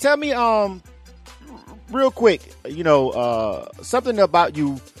 Tell me, real quick, you know, something about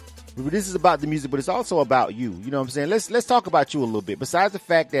you. This is about the music, but it's also about you. You know what I'm saying? Let's talk about you a little bit. Besides the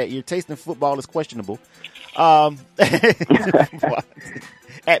fact that your taste in football is questionable,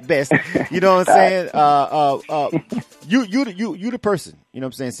 at best, you know what I'm saying? You the person. You know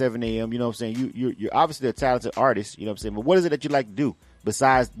what I'm saying? 7 a.m. You know what I'm saying? You're obviously a talented artist. You know what I'm saying? But what is it that you like to do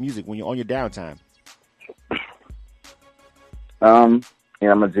besides music when you're on your downtime? I'm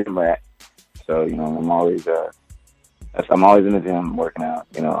a gym rat. So, you know, I'm always in the gym working out.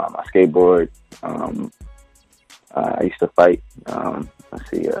 You know, I skateboard. I used to fight. Let's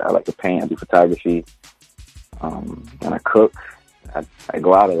see, I like to paint. I do photography. And I cook. I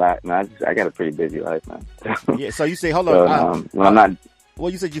go out a lot, man. I got a pretty busy life, man. Yeah. So you say, hold on. When I'm not.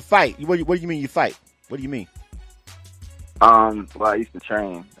 Well, you said you fight. What do you mean you fight? What do you mean? Well, I used to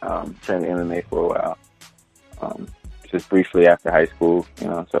train MMA for a while. Just briefly after high school, you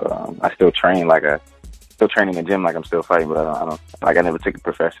know. So I still train still training in the gym like I'm still fighting, but I never took it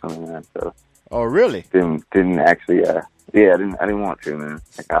professionally, man. So. Oh, really? Didn't actually. I didn't want to, man.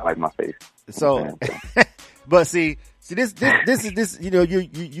 I like my face. So, but see, this is you know,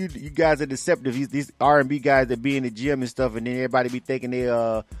 you guys are deceptive. These R&B guys that be in the gym and stuff, and then everybody be thinking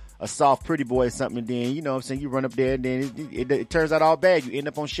they're a soft pretty boy or something. And then, you know what I'm saying, you run up there and then it turns out all bad. You end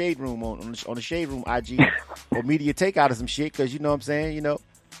up on Shade Room on the Shade Room IG or Media Takeout or some shit because, you know what I'm saying, you know,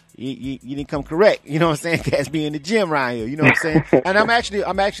 you didn't come correct. You know what I'm saying? Cats be in the gym around here. You know what I'm saying? And I'm actually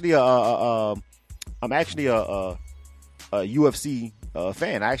a UFC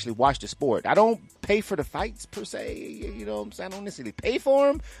fan. I actually watch the sport. I don't pay for the fights per se. You know what I'm saying? I don't necessarily pay for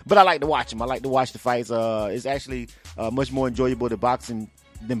them, but I like to watch them. I like to watch the fights. It's actually much more enjoyable than boxing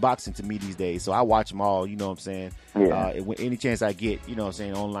to me these days. So I watch them all. You know what I'm saying? Yeah. Any chance I get, you know what I'm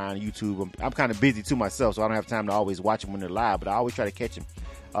saying, online, YouTube. I'm kind of busy too myself, so I don't have time to always watch them when they're live, but I always try to catch them.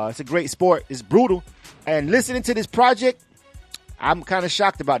 It's a great sport. It's brutal. And listening to this project, I'm kind of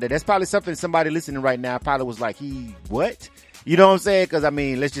shocked about that. That's probably something somebody listening right now probably was like, what? You know what I'm saying? Because, I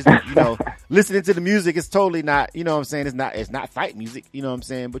mean, let's just, you know, listening to the music, it's totally not, you know what I'm saying? It's not fight music, you know what I'm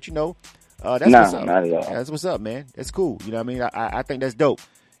saying? But, you know, that's what's up. Not at all. That's what's up, man. That's cool. You know what I mean? I think that's dope.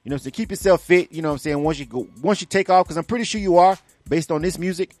 You know, so keep yourself fit, you know what I'm saying? Once you take off, because I'm pretty sure you are, based on this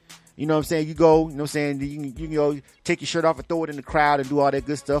music. You know what I'm saying? You go, you know what I'm saying? You can go take your shirt off and throw it in the crowd and do all that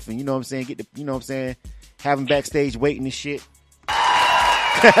good stuff. And you know what I'm saying? You know what I'm saying? Have them backstage waiting and shit.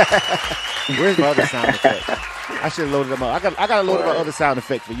 Where's my other sound effect? I should have loaded them up. I got to load up my other sound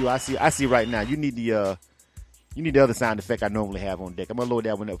effect for you. I see right now. You need the other sound effect I normally have on deck. I'm gonna load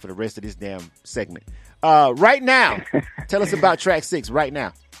that one up for the rest of this damn segment. Right now, tell us about track 6. Right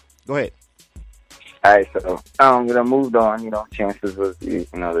now, go ahead. All right, so when I moved on, Chances was the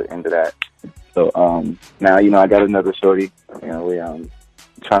end of that. So now I got another shorty. We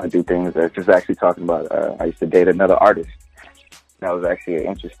trying to do things that just actually talking about. I used to date another artist. That was actually an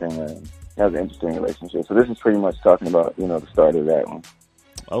interesting relationship. So this is pretty much talking about the start of that one.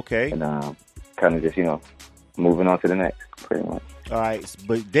 Okay. And kind of just moving on to the next, pretty much. All right,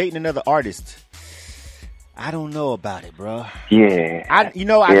 but dating another artist, I don't know about it, bro. Yeah. I've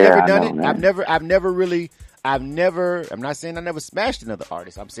never done it. Man. I'm not saying I never smashed another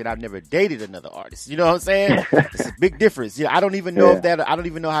artist. I'm saying I've never dated another artist. You know what I'm saying? It's a big difference. I don't even know I don't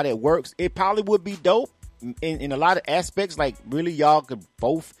even know how that works. It probably would be dope in a lot of aspects. Like really, y'all could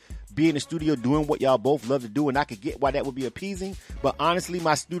both be in the studio doing what y'all both love to do, and I could get why that would be appeasing. But honestly,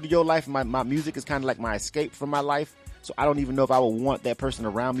 my studio life, my music is kind of like my escape from my life. So I don't even know if I would want that person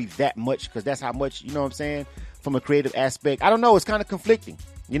around me that much, because that's how much, you know what I'm saying, from a creative aspect. I don't know. It's kind of conflicting.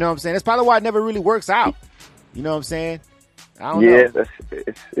 You know what I'm saying? That's probably why it never really works out. You know what I'm saying? I don't know.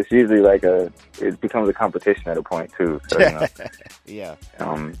 It's usually like it becomes a competition at a point too. So, yeah.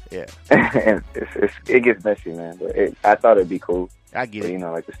 And it gets messy, man. But I thought it'd be cool. I get it.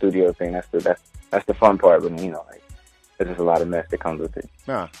 Like the studio thing, that's the fun part. But there's just a lot of mess that comes with it.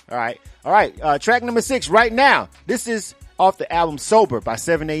 All right. Track number 6 right now. This is off the album Sober by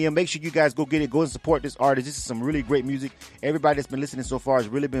 7 a.m. Make sure you guys go get it. Go and support this artist. This is some really great music. Everybody that's been listening so far has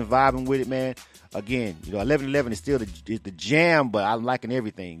really been vibing with it, man. Again, 1111 is still the jam, but I'm liking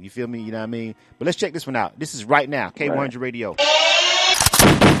everything. You feel me? You know what I mean? But let's check this one out. This is Right Now, K100 Radio.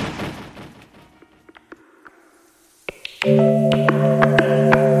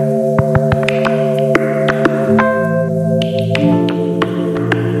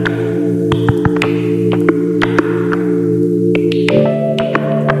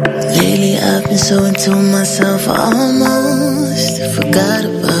 So into myself, I almost forgot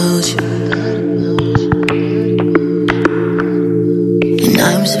about you. And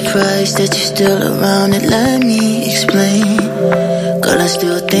I'm surprised that you're still around, and let me explain. Girl, I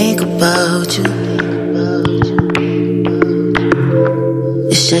still think about you.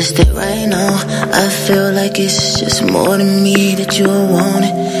 It's just that right now I feel like it's just more than me that you want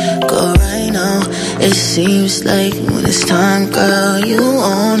it. Girl, right now it seems like when it's time, girl, you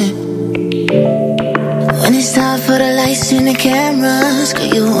own it. When it's time for the lights and the cameras, girl,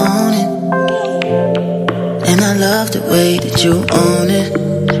 you own it. And I love the way that you own it.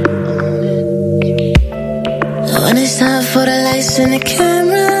 When it's time for the lights and the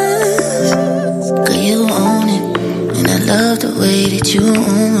cameras, girl, you own it. And I love the way that you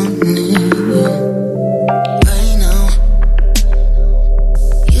own it. Right now,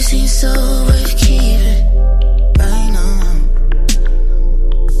 you seem so worth keeping. Right now,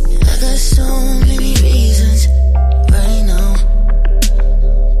 I got so many reasons. Right now,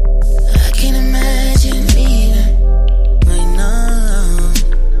 I can't imagine leaving. Right now,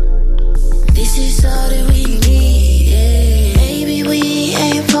 this is all that we need. Yeah. Maybe we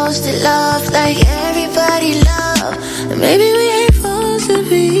ain't supposed to love like everybody love. Maybe we ain't supposed to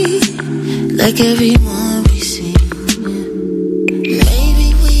be like everyone we see.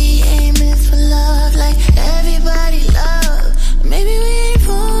 Maybe we ain't meant for love like everybody love. Maybe we ain't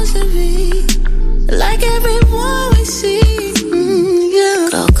supposed to be like everyone we see. Yeah.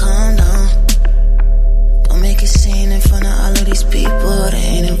 Girl, calm down. Don't make a scene in front of all of these people that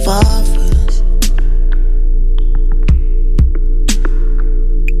ain't involved with us.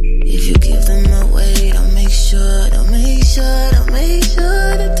 If you give them away, don't make sure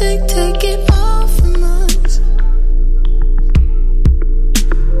that they take it all from us.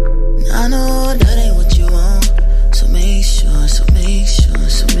 I know that ain't what you want, so make sure.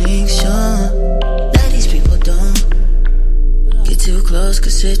 Let these people don't get too close,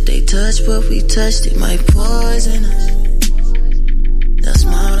 cause if they touch what we touch, they might poison us. They'll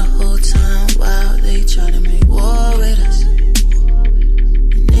smile the whole time while they try to make war with us.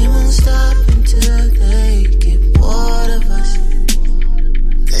 And they won't stop until they get bored of us.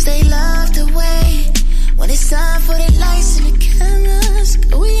 Cause they love the way when it's time for the lights and the cameras,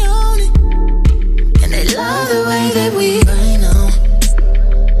 we own it. And they love the way that we right now.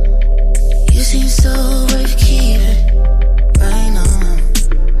 You seem so worth keeping. Right now,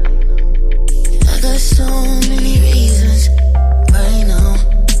 I got so many reasons. Right now,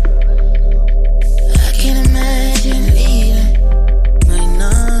 I can't imagine leaving. Right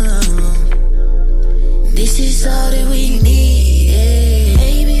now, this is all that we need. Yeah.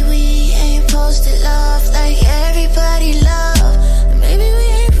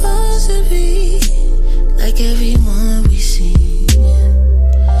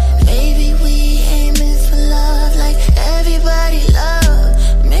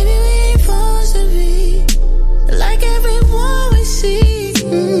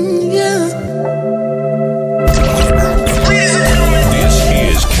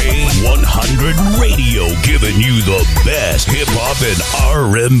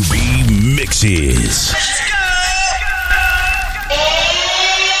 R&B mixes.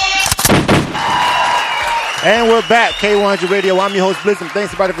 And we're back, K100 Radio. I'm your host, Blizzum.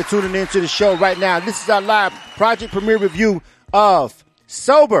 Thanks everybody for tuning in to the show right now. This is our live project premiere review of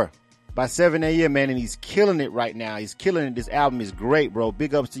Sober by 7 a.m., man, and he's killing it right now. He's killing it. This album is great, bro.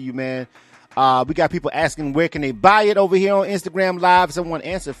 Big ups to you, man. We got people asking where can they buy it over here on Instagram Live. Someone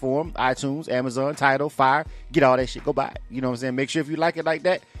answered for them. iTunes, Amazon, Tidal, Fire. Get all that shit. Go buy it. You know what I'm saying? Make sure if you like it like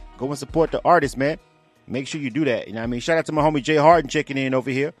that, go and support the artist, man. Make sure you do that. You know what I mean? Shout out to my homie Jay Harden checking in over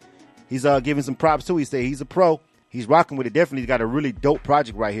here. He's giving some props too. He said he's a pro. He's rocking with it. Definitely got a really dope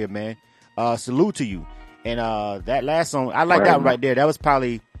project right here, man. Salute to you. And that last song, I like that one right there. That was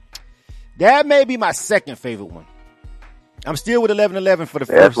probably, that may be my second favorite one. I'm still with 1111 for the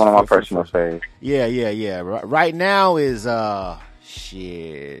first. That's one of my personal favorites. Yeah. Right now is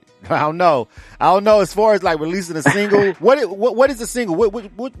shit. I don't know as far as like releasing a single. What is the single?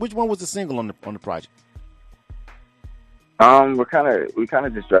 Which one was the single on the project? We kind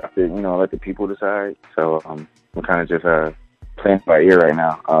of just dropped it, let the people decide. So we're kind of just playing by ear right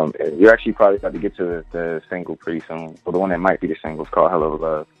now. You're actually probably about to get to the single pretty soon. Well, the one that might be the single is called "Hello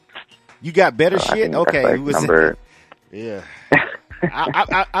Love." You got better shit. Okay, like number. Yeah.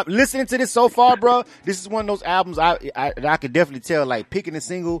 I'm listening to this so far, bro. This is one of those albums I could definitely tell. Like picking a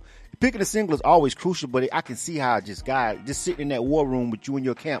single is always crucial, but I can see how just sitting in that war room with you in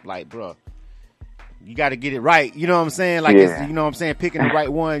your camp, like, bro. You got to get it right. You know what I'm saying? Like, yeah. You know what I'm saying? Picking the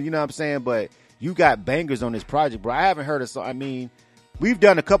right one. You know what I'm saying? But you got bangers on this project, bro. I haven't heard a song. I mean, we've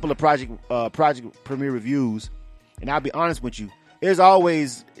done a couple of project premiere reviews, and I'll be honest with you. There's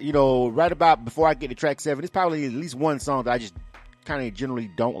always, right about before I get to track 7, there's probably at least one song that I just kind of generally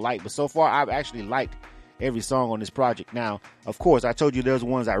don't like. But so far, I've actually liked every song on this project. Now, of course, I told you there's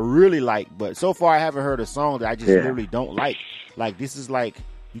ones I really like, but so far I haven't heard a song that I just literally don't like. Like, this is like,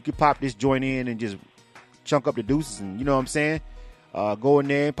 you could pop this joint in and just chunk up the deuces, and you know what I'm saying? Go in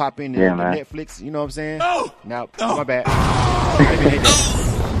there and pop in the Netflix. You know what I'm saying? My bad.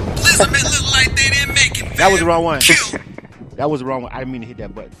 Listen, it look like they didn't make it. That was the wrong one. That was the wrong one. I didn't mean to hit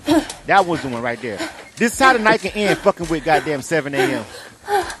that button. That was the one right there. This is how the night can end, fucking with goddamn 7 a.m.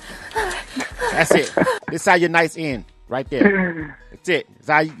 That's it. This is how your nights end, right there. That's it. That's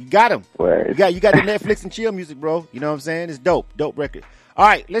how you got them. You got the Netflix and chill music, bro. You know what I'm saying? It's dope record. All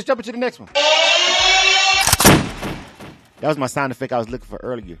right, let's jump into the next one. That was my sound effect I was looking for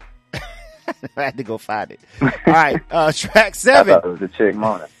earlier. I had to go find it. All right, track 7. I thought it was the chick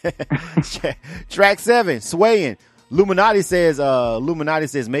Mona. Track 7, Swaying. Illuminati says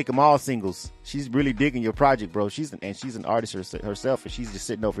make them all singles. She's really digging your project, bro. She's an artist herself, and she's just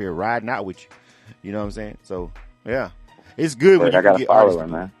sitting over here riding out with you. You know what I'm saying? So yeah, it's good when you can get artists.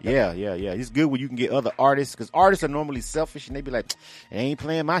 Man. Yeah. It's good when you can get other artists, because artists are normally selfish and they be like, "They ain't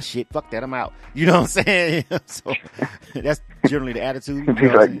playing my shit. Fuck that, I'm out." You know what I'm saying? So that's generally the attitude. You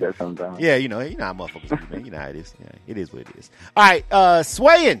know like that sometimes. Yeah, you know how motherfuckers do, man. You know how it is. Yeah, it is what it is. All right,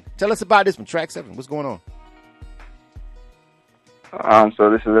 Swaying. Tell us about this one. Track 7. What's going on? So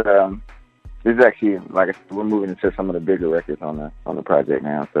this is actually, like I said, we're moving into some of the bigger records on the project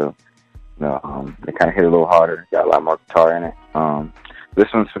now. So, they kind of hit a little harder. Got a lot more guitar in it. This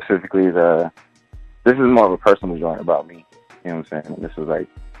one specifically this is more of a personal joint about me. You know what I'm saying? This was like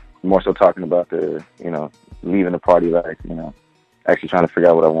more so talking about the, leaving the party life. Actually trying to figure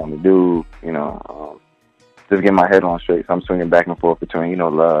out what I want to do. Just getting my head on straight. So I'm swinging back and forth between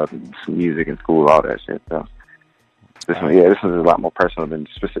love, and music, and school, all that shit. So. This one is a lot more personal than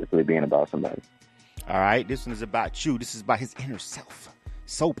specifically being about somebody. All right, this one is about you. This is about his inner self,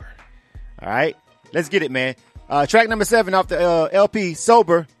 Sober. All right, let's get it, man. Track number 7 off the LP,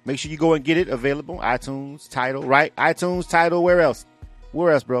 Sober. Make sure you go and get it. Available iTunes, Tidal, right? iTunes, Tidal. Where else?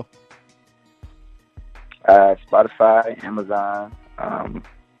 Where else, bro? Spotify, Amazon.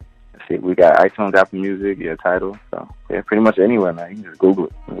 Let's see, we got iTunes, Apple Music, Tidal. So yeah, pretty much anywhere, man. You can just Google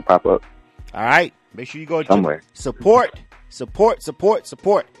it and it'll pop up. All right. Make sure you go somewhere. Support.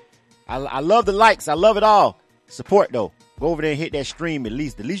 I love the likes. I love it all. Support, though. Go over there and hit that stream at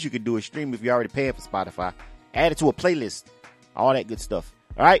least. The least you can do is stream if you're already paying for Spotify. Add it to a playlist. All that good stuff.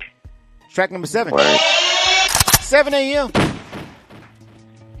 All right? Track number 7. 7 a.m.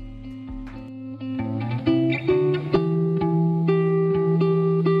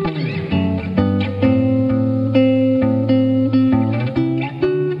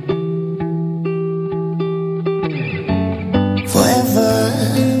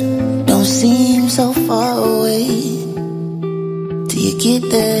 So far away till you get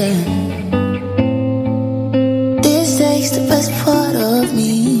there. This takes the best part of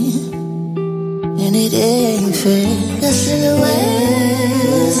me, and it ain't fair. Your silhouette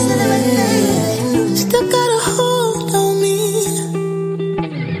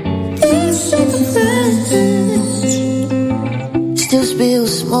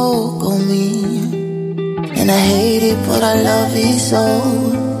but I love it so.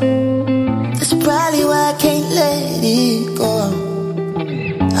 That's probably why I can't let it go.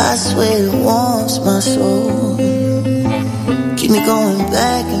 I swear it warms my soul. Keep me going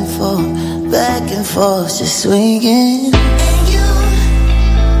back and forth, just swinging. And you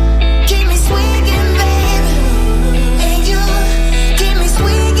keep me swinging, baby. And you keep me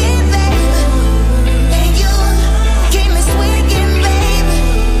swinging, baby. And you keep me swinging, baby.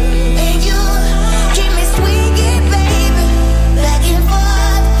 And you keep me swinging, baby. Back and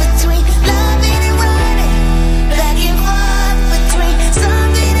forth between loving and running. Back and forth between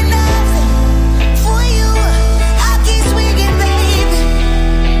something and nothing. For you, I keep swinging, baby.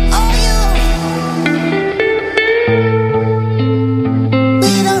 Oh, you.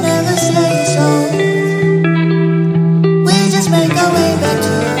 We don't ever say it's over. We just make our way back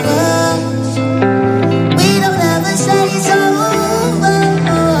to us. We don't ever say it's over.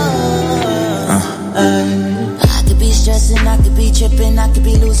 I could be stressing, I could be tripping, I could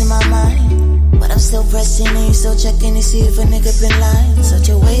be losing my mind. But I'm still pressing and you still checking to see if a nigga been lying. Such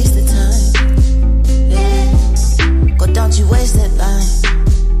a waste of time. Yeah. Go, don't you waste that line.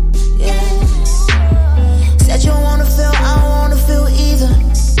 Yeah. Said you don't wanna feel, I don't wanna feel either.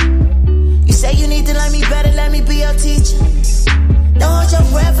 You say you need to let me better, let me be your teacher. Don't hold your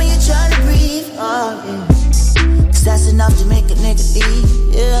breath when you're trying to breathe. Oh, yeah. Cause that's enough to make a nigga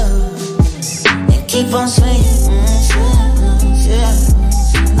leave. Yeah. And keep on swinging. Yeah.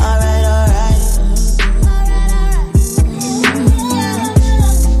 Alright, alright.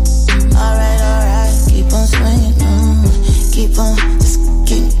 Alright, alright. Keep on swinging. Keep on, just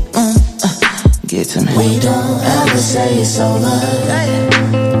keep on. Get to me. We don't ever say it's over.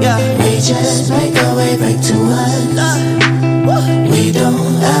 Yeah. We just make our way back to us. We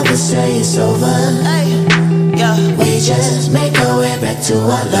don't ever say it's over. Yeah. We just make our way back to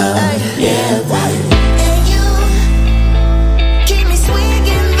our love. Yeah, baby. And you keep me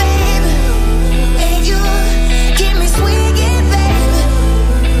swinging, baby. And you keep me swinging, baby.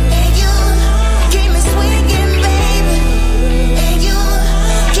 And you keep me swinging, baby. And you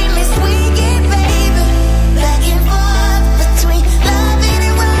keep me swinging, baby. Back and forth between loving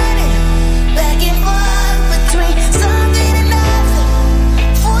and running. Back and forth between something and nothing.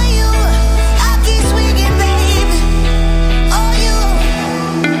 For you, I keep swinging, baby. Oh, you.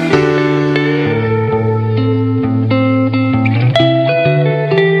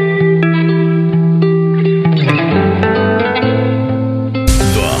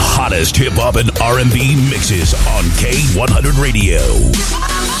 The hottest hip-hop and R&B mixes on K100 Radio.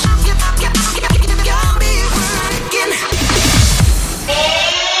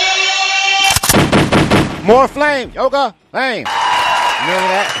 More Flame, Yoga, Flame. Remember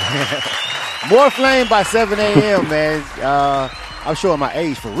that? More Flame by 7 a.m., man. I'm showing my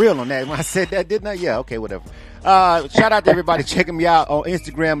age for real on that. When I said that, didn't I? Yeah, okay, whatever. Shout out to everybody checking me out on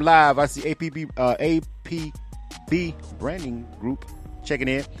Instagram Live. I see APB Branding Group checking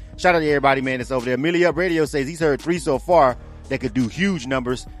in. Shout out to everybody, man, that's over there. Millie Up Radio says he's heard 3 so far that could do huge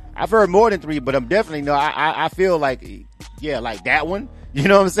numbers. I've heard more than 3, but I'm definitely, I feel like, yeah, like that one. You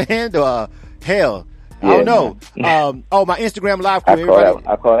know what I'm saying? Hell. I don't know. My Instagram Live crew.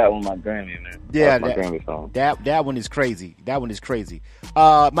 I call that one my Grammy, man. Yeah, my Grammy song. That one is crazy. That one is crazy.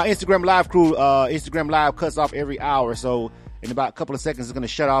 My Instagram Live crew, Instagram Live cuts off every hour, so in about a couple of seconds it's going to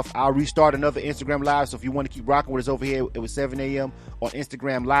shut off. I'll restart another Instagram Live, so if you want to keep rocking with us over here, it was 7 a.m. on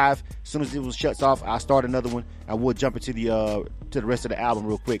Instagram Live. As soon as it shuts off, I'll start another one, and we'll jump into the rest of the album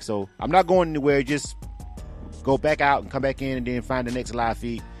real quick. So I'm not going anywhere. Just go back out and come back in, and then find the next live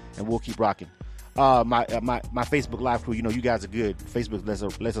feed, and we'll keep rocking. My Facebook Live crew, you guys are good. Facebook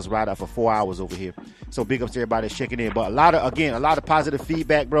lets us ride out for 4 hours over here. So big ups to everybody that's checking in. But a lot of positive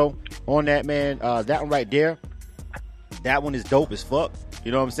feedback, bro, on that, man. That one right there, that one is dope as fuck.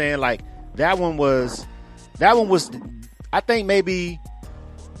 You know what I'm saying? Like that one was, I think maybe,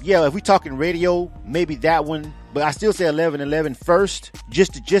 yeah, if we talking radio, maybe that one. But I still say 11:11 first,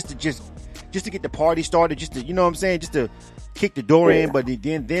 just to get the party started, just to, you know what I'm saying, just to kick the door in. But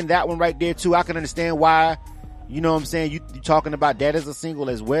then that one right there too, I can understand why, you know what I'm saying, you talking about that as a single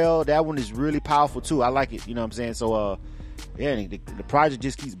as well. That one is really powerful too. I like it, you know what I'm saying. So yeah, the project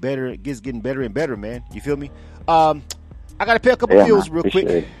just keeps better, it gets getting better and better, man. You feel me? I gotta pay a couple bills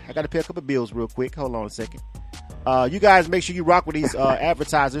real quick. Hold on a second. You guys make sure you rock with these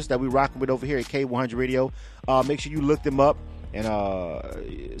advertisers that we're rocking with over here at K100 Radio. Make sure you look them up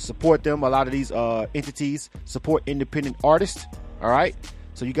and support them. A lot of these entities support independent artists. All right,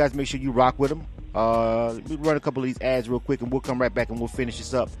 so you guys make sure you rock with them. We run a couple of these ads real quick, and we'll come right back and we'll finish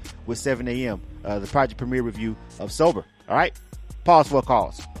this up with 7 a.m. The project premiere review of Sober. All right, pause for a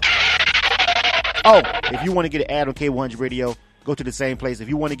cause. Oh, if you want to get an ad on K100 Radio, go to the same place. If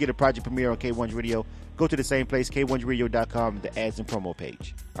you want to get a project premiere on K100 Radio, go to the same place, K100radio.com, the ads and promo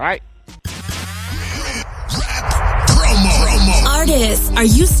page. All right? Artists, are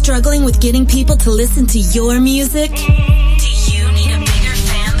you struggling with getting people to listen to your music? Do you need a bigger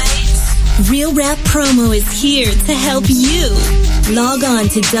fan base? Real Rap Promo is here to help you. Log on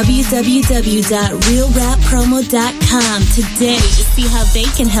to www.realrappromo.com today to see how they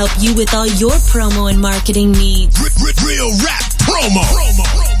can help you with all your promo and marketing needs. Real Rap Promo.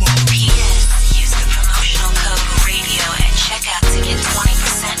 P.S. Use the promotional code RADIO at checkout to get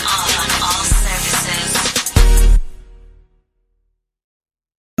 20% off on all services.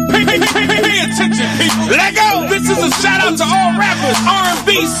 Pay attention, people. Let go. This is a shout out to all rappers,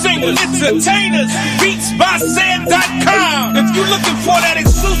 R&B singers, entertainers, beatsbysaid.com. If you're looking for that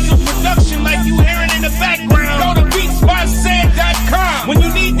exclusive production like you hearing in the background, go to beatsbysaid.com. When you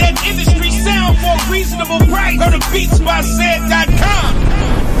need that industry sound for a reasonable price, go to beatsbysaid.com.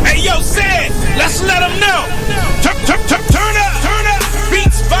 Hey, yo, Said, let's let them know. Turn up.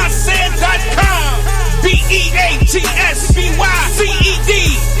 Beatsbysaid.com.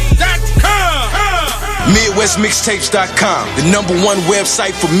 BEATSBYCED.com. MidwestMixtapes.com, the #1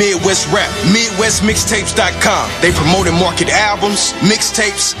 website for Midwest rap. MidwestMixtapes.com. They promote and market albums,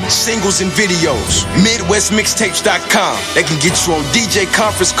 mixtapes, singles, and videos. MidwestMixtapes.com. They can get you on DJ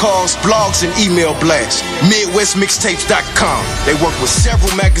conference calls, blogs, and email blasts. MidwestMixtapes.com. They work with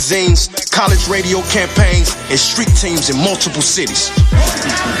several magazines, college radio campaigns, and street teams in multiple cities.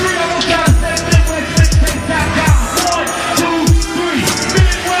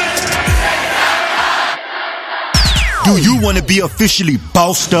 Do you want to be officially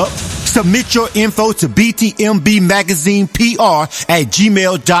bossed up? Submit your info to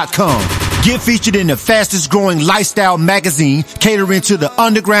btmbmagazinepr@gmail.com. Get featured in the fastest growing lifestyle magazine catering to the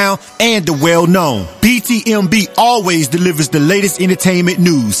underground and the well-known. BTMB always delivers the latest entertainment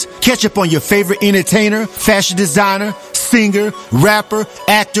news. Catch up on your favorite entertainer, fashion designer, singer, rapper,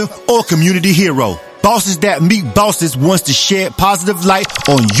 actor, or community hero. Bosses that meet bosses wants to shed positive light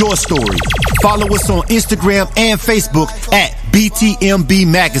on your story. Follow us on Instagram and Facebook at BTMB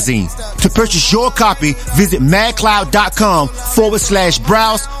Magazine. To purchase your copy, visit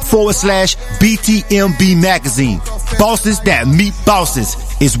madcloud.com/browse/BTMB Magazine. Bosses that meet bosses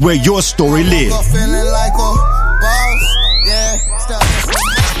is where your story lives.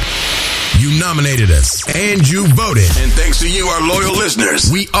 You nominated us, and you voted. And thanks to you, our loyal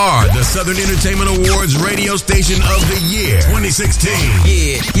listeners, we are the Southern Entertainment Awards Radio Station of the Year 2016.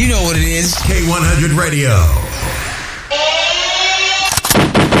 Yeah, you know what it is. K100 Radio.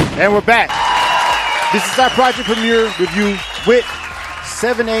 And we're back. This is our project premiere review with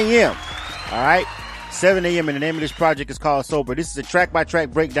 7 a.m. All right? 7 a.m. and the name of this project is called Sober. This is a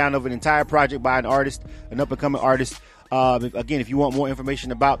track-by-track breakdown of an entire project by an artist, an up-and-coming artist. Again, if you want more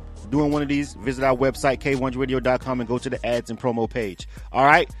information about doing one of these, visit our website, K100radio.com, and go to the ads and promo page. All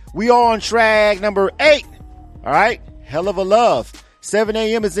right? We are on track number 8. All right? Hell of a Love. 7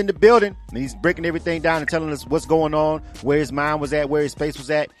 a.m. is in the building, and he's breaking everything down and telling us what's going on, where his mind was at, where his space was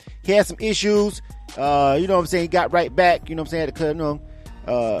at. He had some issues. You know what I'm saying? He got right back. You know what I'm saying?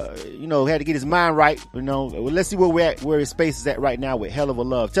 Had to get his mind right. You know, well, let's see where we're at, where his space is at right now with Hell of a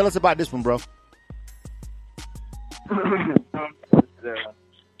Love. Tell us about this one, bro.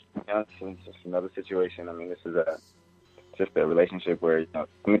 It's just another situation. I mean, this is just a relationship where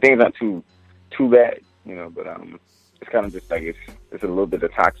things aren't too bad, but it's kind of just like it's a little bit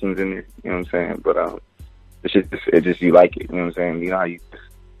of toxins in there, you know what I'm saying? But it's just you like it, you know what I'm saying? You know how you just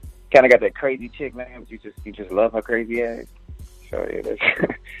kind of got that crazy chick, man, but you just love her crazy ass. So yeah,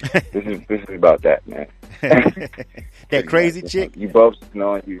 this is about that, man. That crazy chick. You both just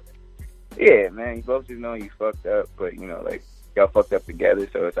knowing you. Yeah, man. You both just know you fucked up, but like y'all fucked up together,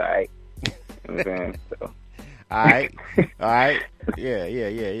 so it's alright. You know what I'm saying? So. All right.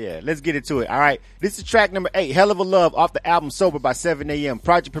 Yeah. Let's get into it. All right. This is track number 8, Hell of a Love, off the album Sober by 7 a.m.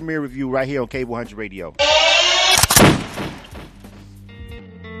 Project premiere review right here on K100 Radio.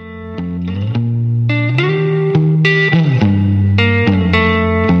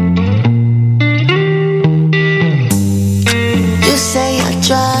 You say I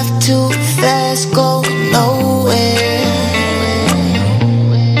drive too fast, go nowhere.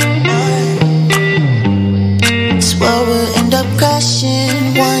 Well, we'll end up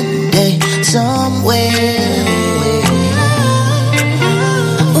crashing one day somewhere.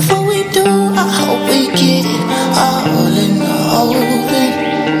 Before we do, I hope we get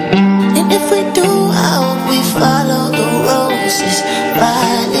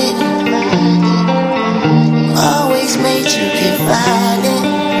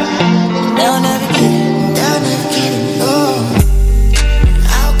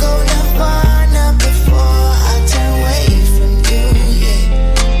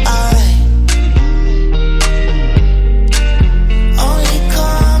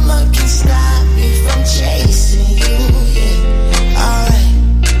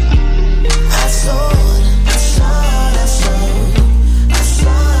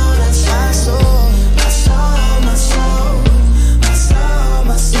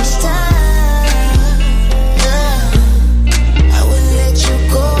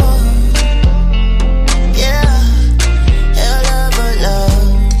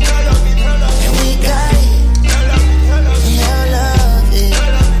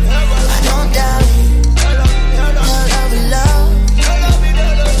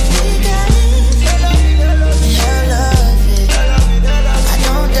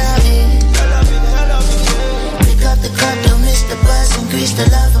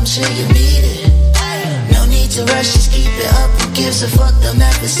so fuck, they'll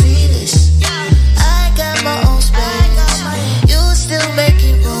never see this. I got my own space, you still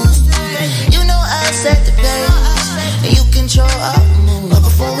making room. You know I set the pace, and you control our mood. But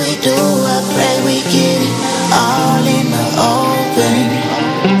before we do, I pray we get it all in the open.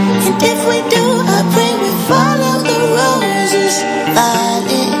 And if we do, I pray we follow the roses.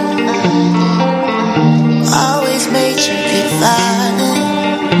 Always made you get violent.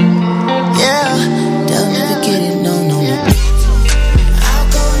 Yeah, they'll never get it, no, no, no. I'll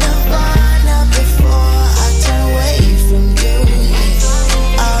go Nirvana before I turn away from you.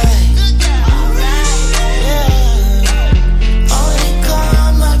 Alright, yeah. Only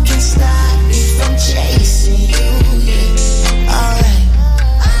karma can stop me from chasing you. Alright,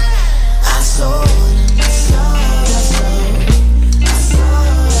 I saw.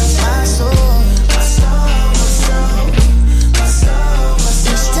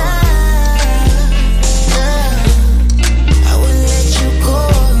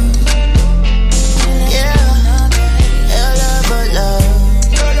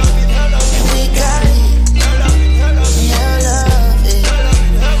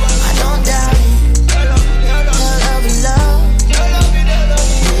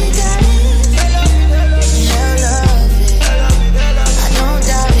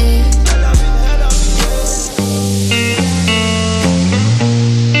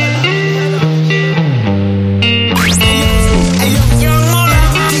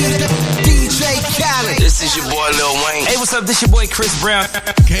 What's up? This your boy Chris Brown.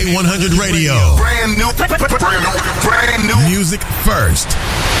 K100 Radio. Brand new. Music first.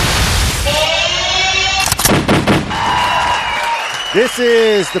 This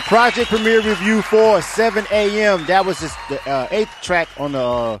is the project premiere review for 7 a.m. That was just the 8th track on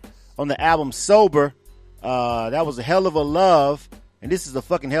the album Sober. That was a hell of a love, and this is a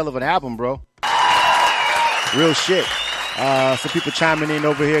fucking hell of an album, bro. Real shit. Some people chiming in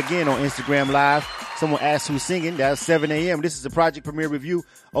over here again on Instagram Live. Someone asked who's singing. That's 7 a.m. This is the project premiere review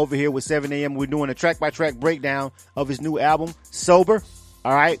over here with 7 a.m. We're doing a track-by-track breakdown of his new album, Sober.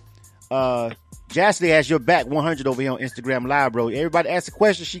 All right. Jastly has your back 100 over here on Instagram Live, bro. Everybody asks a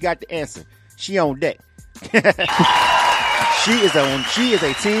question, she got the answer. She on deck. She is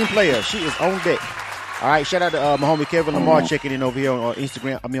a team player. She is on deck. All right. Shout out to my homie Kevin Lamar checking in over here on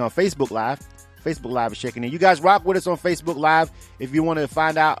Instagram. on Facebook Live. Facebook Live is checking in. You guys rock with us on Facebook Live. If you want to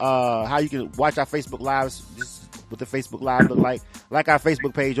find out how you can watch our Facebook Lives, just what the Facebook Live look like our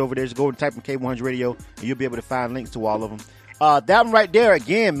Facebook page over there. Just go and type in K100 Radio, and you'll be able to find links to all of them. That one right there,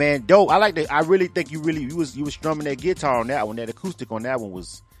 again, man, dope. I really think you was strumming that guitar on that one. That acoustic on that one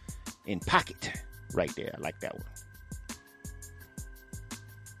was in pocket right there. I like that one.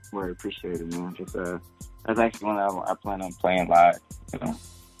 Well, I appreciate it, man. Just that's actually one I plan on playing live. You know.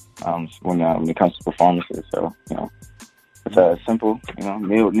 When it comes to performances, so you know, it's simple. You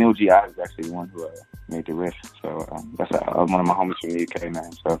know, Neil G.I. is actually the one who made the riff. So that's one of my homies from the UK,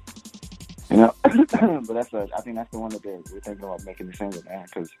 man. So you know, but I think that's the one that we're thinking about making the single, man,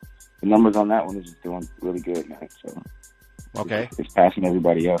 because the numbers on that one is just doing really good, man. So okay, it's passing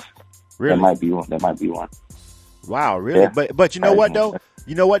everybody else. Really, that might be one. Wow, really? Yeah. But you know what though?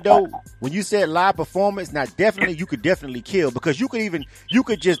 You know what though? When you said live performance, now definitely you could definitely kill, because you could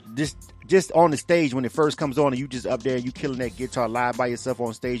just on the stage when it first comes on and you just up there and you killing that guitar live by yourself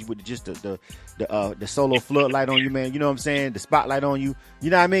on stage with just the solo floodlight on you, man. You know what I'm saying? The spotlight on you.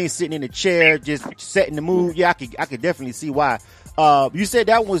 You know what I mean? Sitting in the chair, just setting the mood. Yeah, I could definitely see why. You said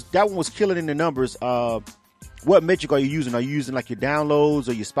that one was killing in the numbers. What metric are you using? Are you using like your downloads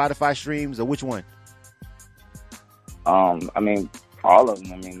or your Spotify streams, or which one? I mean, all of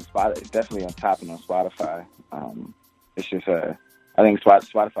them. I mean, it's definitely on top and on Spotify. It's just I think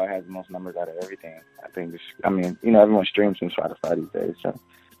Spotify has the most numbers out of everything. I mean, you know, everyone streams from Spotify these days, so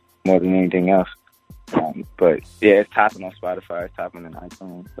more than anything else. But yeah, it's topping on Spotify, it's topping on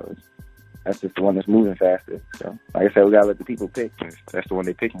iTunes, so that's just the one that's moving faster. So, like I said, we gotta let the people pick. That's the one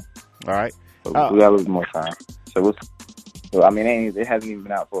they're picking. All right. So we got a little more time. So I mean, it hasn't even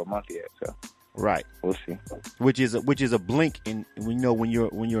been out for a month yet. So. Right. We'll see. Which is a blink in when you're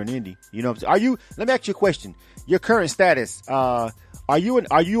an indie. You know what I'm saying? Let me ask you a question. Your current status, are you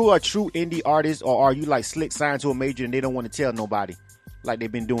a true indie artist, or are you like slick signed to a major and they don't want to tell nobody like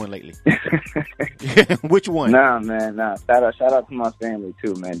they've been doing lately? Which one? Nah, man, nah. Shout out to my family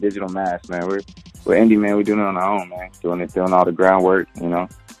too, man. Digital Mass, man. We're indie, man. We're doing it on our own, man. Doing all the groundwork, you know.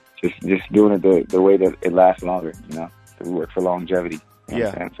 Just doing it the way that it lasts longer, you know. So we work for longevity. You know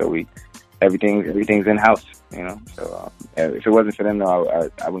what I'm saying? So everything's in house, you know. So if it wasn't for them, though,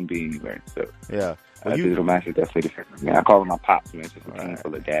 I wouldn't be anywhere. So yeah, Digital Mass is definitely different. Man, I call them my pops, man. It's just a team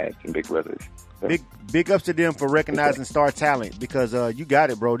full of dads and big brothers. big ups to them for recognizing star talent, because you got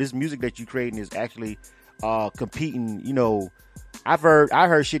it, bro. This music that you creating is actually competing. You know, I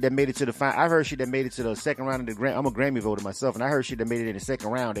heard shit that made it to the I heard shit that made it to the second round of the Grammy. I'm a Grammy voter myself, and I heard shit that made it in the second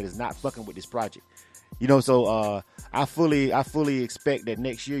round that is not fucking with this project. You know, so I fully expect that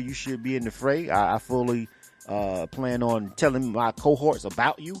next year you should be in the fray. I fully plan on telling my cohorts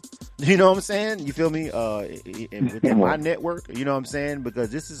about you. You know what I'm saying? You feel me? Within my network, you know what I'm saying?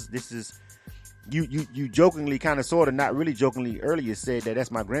 Because this is you jokingly, kind of, sort of, not really jokingly, earlier said that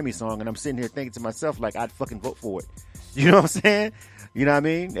that's my Grammy song, and I'm sitting here thinking to myself, like, I'd fucking vote for it. You know what I'm saying? You know what I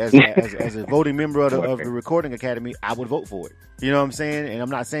mean? As a voting member of the Recording Academy, I would vote for it. You know what I'm saying? And I'm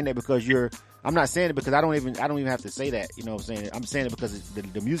not saying that because I'm not saying it because I don't even have to say that. You know what I'm saying? I'm saying it because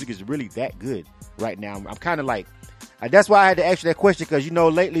the music is really that good right now. I'm kind of like, that's why I had to ask you that question, because, you know,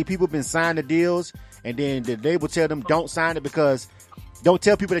 lately people have been signing the deals, and then the label tell them don't sign it, because don't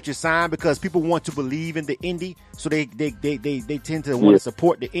tell people that you're signed, because people want to believe in the indie. So they tend to want to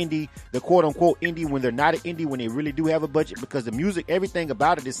support the indie, the quote unquote indie, when they're not an indie, when they really do have a budget, because the music, everything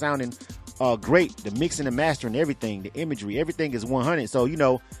about it is sounding great. The mixing and mastering, everything, the imagery, everything is 100. So, you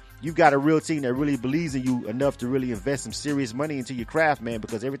know, you've got a real team that really believes in you enough to really invest some serious money into your craft, man,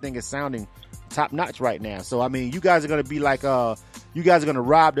 because everything is sounding top notch right now. So, I mean, you guys are going to be like, you guys are going to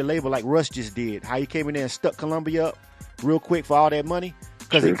rob the label like Russ just did. How he came in there and stuck Columbia up real quick for all that money,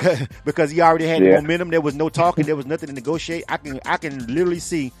 because he already had the momentum. There was no talking. There was nothing to negotiate. I can literally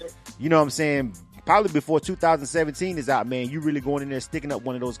see, you know what I'm saying, probably before 2017 is out, man, you really going in there sticking up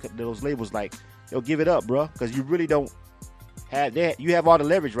one of those labels like, yo, give it up, bro, because you really don't have that. You have all the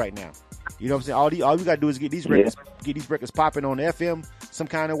leverage right now. You know what I'm saying? All you got to do is get these records popping on the FM some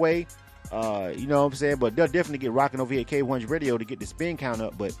kind of way. You know what I'm saying? But they'll definitely get rocking over here at K100 Radio to get the spin count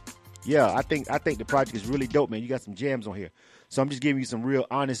up. But yeah, I think the project is really dope, man. You got some jams on here. So I'm just giving you some real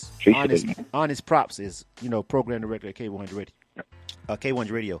honest props as, you know, program director at K100 Radio.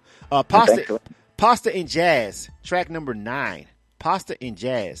 K100 Radio. Pasta and Jazz, track number 9. Pasta and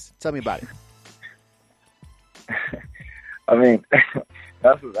Jazz. Tell me about it. I mean,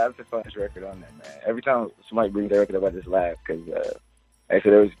 that's the funnest record on there, man. Every time somebody brings the record up, I just laugh, because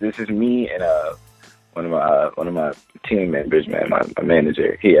actually this is me and one of my team members, man, my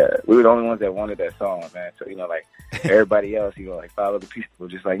manager. We were the only ones that wanted that song, man. So, you know, like, everybody else, you know, like 5 other people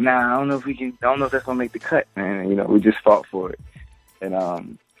just like, nah, I don't know if that's gonna make the cut, man. And, you know, we just fought for it. And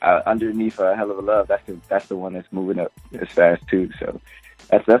underneath Hell of a Love, that's the one that's moving up as fast too. So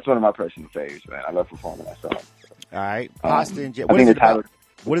that's one of my personal favorites, man. I love performing that song. So, all right, Pasta and Jazz. What is it about?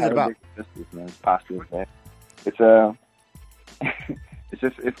 What is it about? Man, Pasta, man.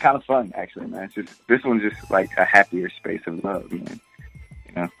 It's kind of fun, actually, man. This one's just like a happier space of love, man.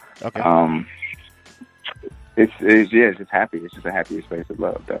 You know. Okay. It's just happy. It's just a happier space of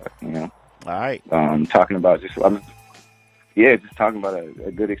love, though. You know. All right. Talking about just talking about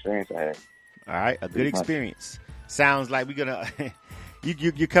a good experience I had. All right, a good experience. Sounds like we're gonna.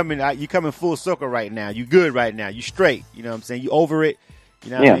 You coming full circle right now. You good right now. You straight. You know what I'm saying? You over it. You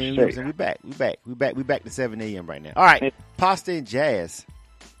know what I mean? We back to 7 a.m. right now. All right, Pasta and Jazz.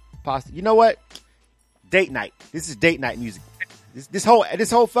 Pasta. You know what? Date night. This is date night music. This whole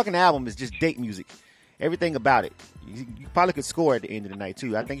fucking album is just date music. Everything about it. You probably could score at the end of the night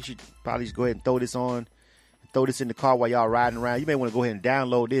too. I think you should probably just go ahead and throw this on. Throw this in the car while y'all riding around. You may want to go ahead and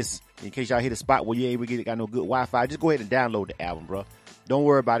download this in case y'all hit a spot where you ain't got no good Wi-Fi. Just go ahead and download the album, bro. Don't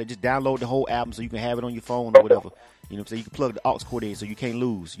worry about it. Just download the whole album so you can have it on your phone or whatever. You know what I'm saying? You can plug the aux cord in so you can't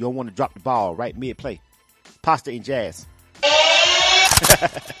lose. You don't want to drop the ball right mid-play. Pasta and Jazz.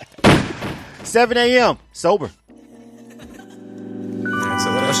 7 a.m. Sober. So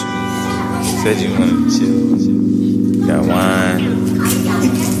what else you said you wanted to chill. Got wine,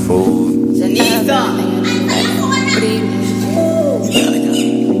 food.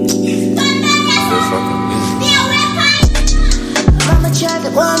 Mama tried to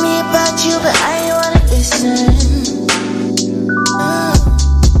warn me about you, but I ain't wanna listen.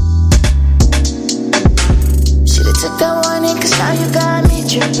 Should've took that warning, cause now you got me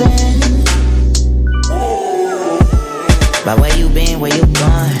tripping. But where you been, where you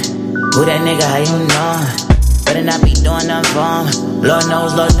gone? Who that nigga, how you know? Better not be doing nothing wrong. Lord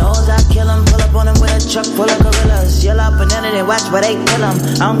knows, I kill him. Pull up on him with a truck full of gorillas. Yell out banana, then watch where they kill him.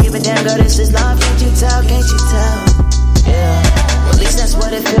 I don't give a damn, girl, this is love. Can't you tell, yeah. At least that's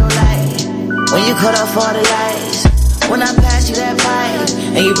what it feel like when you cut off all the lights. When I pass you that pipe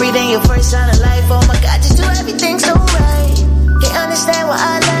and you breathe in your first sign of life. Oh my God, just do everything so right. Can't understand what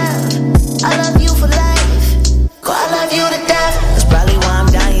I love you for life. Girl, I love you to death. That's probably why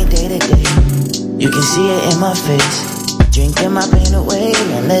I'm dying day to day. You can see it in my face. Drinking my pain away.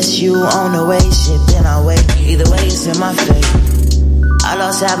 Unless you on the way, shit, then I wait. Either way, it's in my fate. I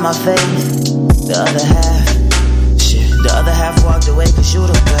lost half my faith. The other half, shit, the other half walked away, cause you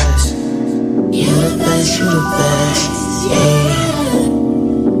the best. You the best, you the best,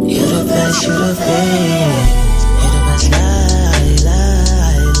 yeah. You the best, you the best. You the best, lie,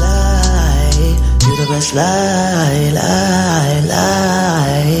 lie, lie. You the best, lie, lie,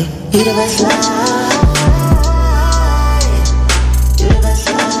 lie. You the best, lie.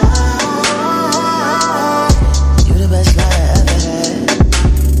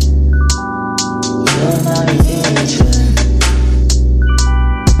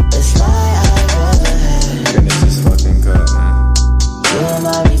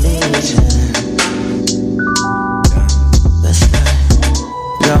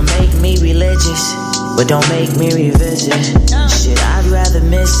 But don't make me revisit shit, I'd rather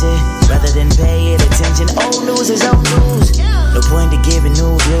miss it rather than pay it attention. Old news is old news. No point to giving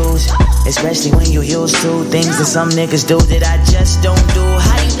new views, especially when you're used to things that some niggas do that I just don't do.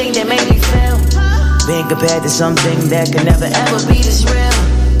 How do you think that made me feel? Being compared to something that could never ever be this real.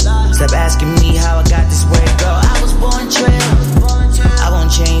 Stop asking me how I got this way, girl. I was born trill. I won't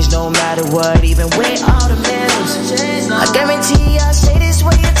change no matter what, even with all the bills. I guarantee I'll stay this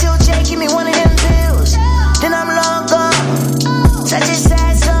way until Jay give me one of them pills. Then I'm long gone. Such a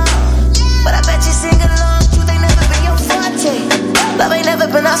sad song, but I bet you sing along. Truth ain't never been your forte. Love ain't never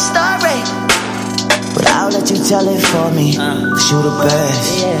been our star rate. But I'll let you tell it for me. Cause you the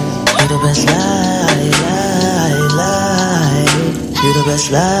best. You the best, lie, lie, lie. You the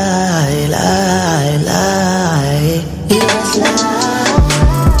best, lie, lie, lie. You the best, lie.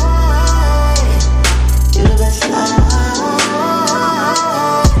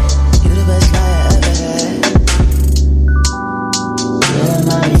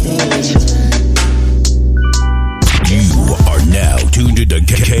 To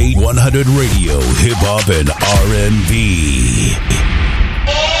K100 Radio, Hip Hop and R&B.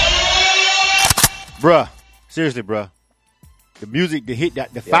 Bruh, seriously, bruh. The music, the hit,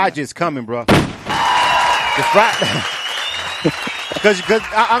 the fire just coming, bruh. The fire, because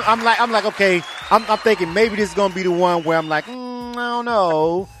I'm like, okay, I'm thinking maybe this is gonna be the one where I'm like, I don't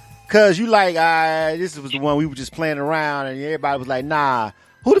know, cause you like, this was the one we were just playing around, and everybody was like, nah.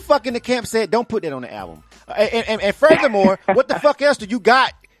 Who the fuck in the camp said don't put that on the album? And furthermore, what the fuck else do you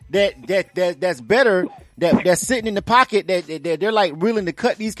got that's better, that's sitting in the pocket that they're like willing to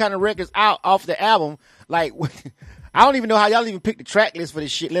cut these kind of records out off the album? Like, I don't even know how y'all even pick the track list for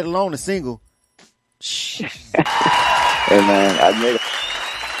this shit, let alone a single. Hey man, I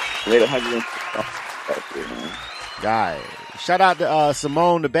made 100. That shit, man. Guys, shout out to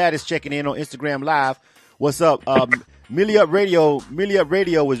Simone the Baddest checking in on Instagram Live. What's up? Millie Up Radio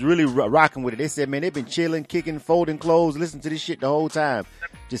was really rocking with it. They said, man, they've been chilling, kicking, folding clothes, listening to this shit the whole time.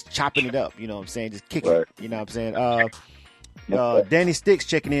 Just chopping it up, you know what I'm saying? Just kicking it, you know what I'm saying? Danny Sticks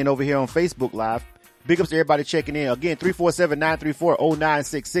checking in over here on Facebook Live. Big ups to everybody checking in. Again,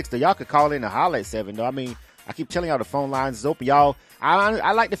 347-934-0966. So y'all could call in and holler at 7, though. I mean, I keep telling y'all the phone lines is open. Y'all,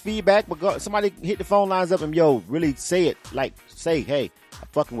 I like the feedback, but somebody hit the phone lines up and, really say it. Like, say, hey, I'm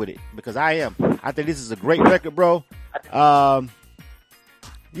fucking with it. Because I am. I think this is a great record, bro.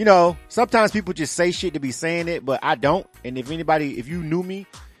 Sometimes people just say shit to be saying it, but I don't. And if you knew me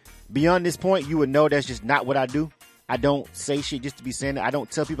beyond this point, you would know that's just not what I do. I don't say shit just to be saying it. I don't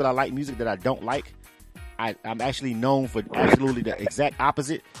tell people I like music that I don't like. I'm actually known for absolutely the exact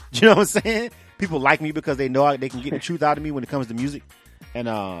opposite. You know what I'm saying? People like me because they know they can get the truth out of me when it comes to music. And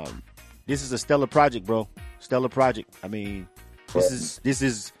this is a stellar project, bro. Stellar project. I mean, this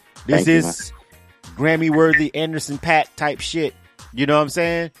is Grammy worthy Anderson .Paak type shit. You know what I'm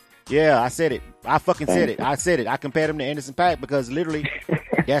saying? Yeah, I said it. I fucking said it. I said it. I compared him to Anderson .Paak because literally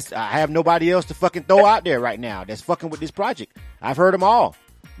I have nobody else to fucking throw out there right now that's fucking with this project. I've heard them all.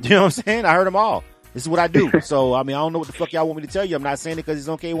 You know what I'm saying? I heard them all. This is what I do. So, I mean, I don't know what the fuck y'all want me to tell you. I'm not saying it because it's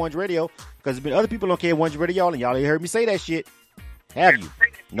on K100 Radio, because there's been other people on K100 Radio, and y'all ain't heard me say that shit. Have you?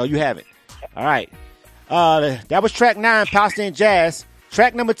 No, you haven't. All right. That was track 9, Pasta and Jazz.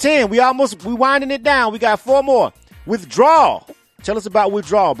 Track number 10, we winding it down. We got 4 more. Withdrawal. Tell us about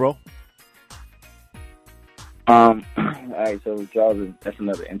Withdrawal, bro. All right, so Withdrawal, that's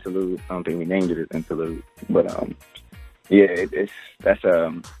another interlude. I don't think we named it as interlude, but that's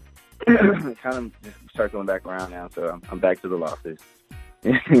kind of just circling back around now. So I'm back to the losses.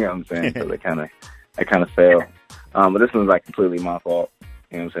 You know what I'm saying? So I kind of fell. But this one's like completely my fault.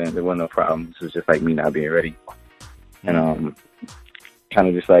 You know what I'm saying? There wasn't no problem. This was just like me not being ready. And kind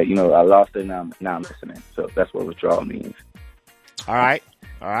of just like, I lost it, now I'm listening. So that's what withdrawal means. All right.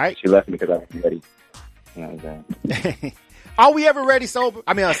 She left me because I wasn't ready. You know what I'm saying? Are we ever ready sober?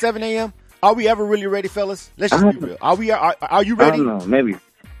 I mean, 7 a.m. Are we ever really ready, fellas? Let's just be real. Are you ready? I don't know. Maybe.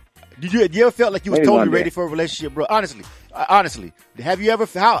 Did you ever felt like you was Maybe totally one day. ready for a relationship, bro? Honestly, have you ever?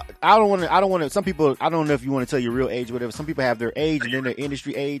 I don't want to. Some people, I don't know if you want to tell your real age, or whatever. Some people have their age and then their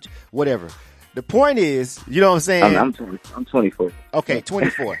industry age, whatever. The point is, you know what I'm saying? I'm 24. Okay,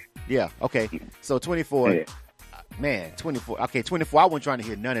 24. Yeah. Okay. So 24. Yeah. Man, 24. Okay, 24. I wasn't trying to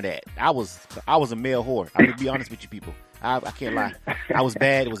hear none of that. I was a male whore. I'm gonna be honest with you people. I can't lie. I was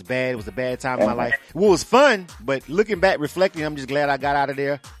bad. It was bad. It was a bad time in my life. Well, it was fun, but looking back, reflecting, I'm just glad I got out of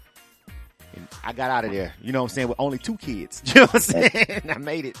there. And I got out of there, you know what I'm saying, with only 2 kids. You know what I'm saying? I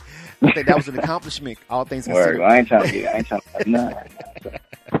made it. I think that was an accomplishment, all things considered. Word. I ain't trying to get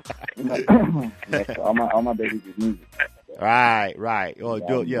all my babies is music. Right. Oh,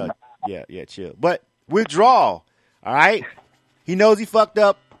 yeah, chill. But withdrawal, all right? He knows he fucked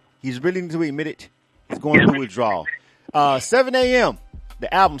up. He's willing to admit it. He's going through withdrawal. 7 a.m.,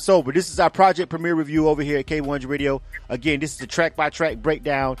 the album Sober. This is our project premiere review over here at K100 Radio. Again, this is a track-by-track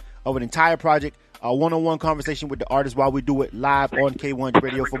breakdown of an entire project, a one-on-one conversation with the artist while we do it live on K100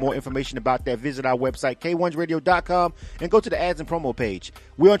 Radio. For more information about that, visit our website, K100Radio.com, and go to the ads and promo page.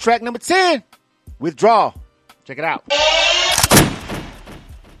 We're on track number 10, Withdrawal. Check it out.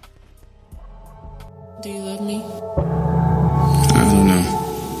 Do you love me? I don't know.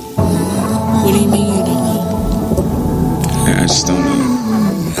 What do you mean you don't know? I just don't know.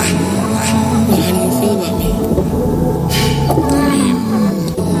 Well, how do you feel about me?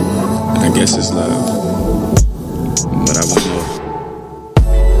 I guess it's love, but I won't know.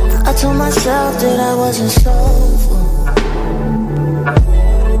 I told myself that I wasn't soulful.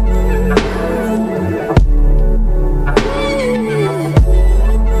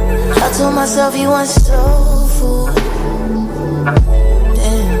 I told myself you weren't soulful.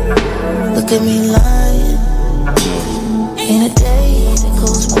 Damn, look at me lying. Ain't a day that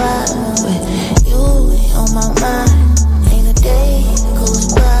goes by where you ain't on my mind. Ain't a day that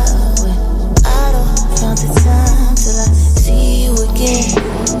goes by. Count the time till I see you again.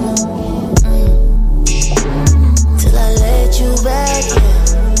 Till I let you back in.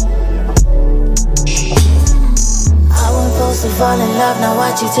 I wasn't supposed to fall in love, now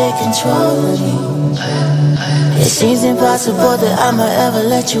watch you take control of me. It seems impossible that I'ma ever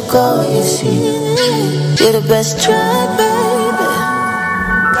let you go, you see. You're the best track, baby.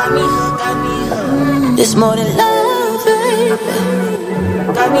 Got me hooked. This more than love, baby.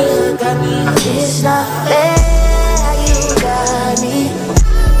 Got me hooked. It's not fair, you got me.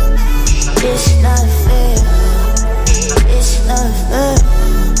 It's not fair. It's not fair.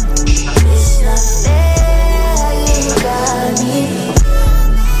 It's not fair, you got me.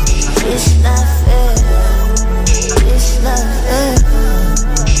 It's not fair. It's not fair.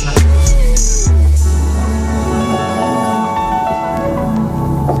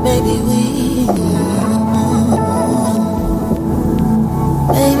 Maybe we.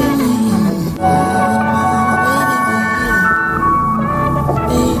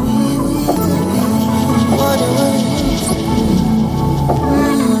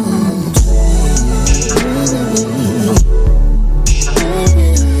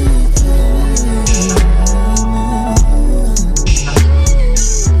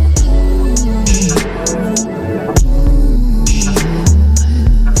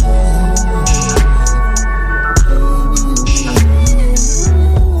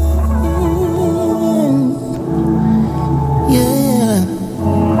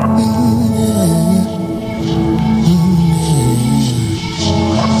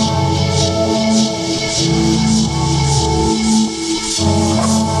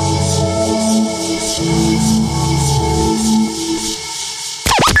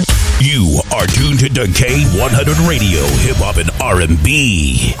 To K100 Radio, hip hop and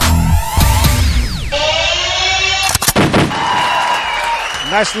R&B.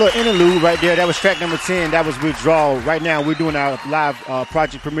 Nice little interlude right there. That was track number 10. That was Withdrawal. Right now, we're doing our live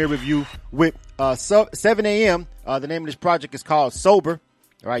project premiere review with 7 a.m. The name of this project is called Sober.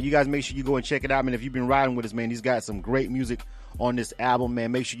 All right, you guys make sure you go and check it out. I mean, if you've been riding with us, man, he's got some great music on this album,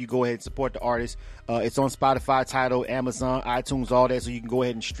 man. Make sure you go ahead and support the artist. It's on Spotify, Tidal, Amazon, iTunes, all that, so you can go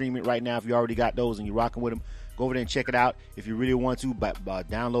ahead and stream it right now if you already got those and you're rocking with them. Go over there and check it out if you really want to, but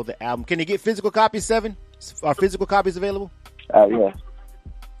download the album. Can they get physical copies, 7? Are physical copies available? Yeah. All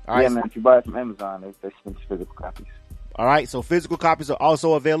right. Yeah, man, if you buy it from Amazon, they send physical copies. All right, so physical copies are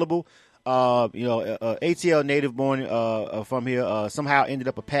also available. ATL native born from here, somehow ended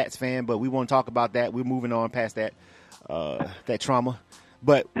up a Pats fan, but we won't talk about that. We're moving on past that trauma.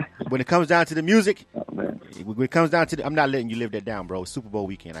 But when it comes down to the music, When it comes down to I'm not letting you live that down, bro. It's Super Bowl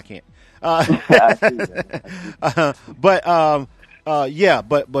weekend. I can't. But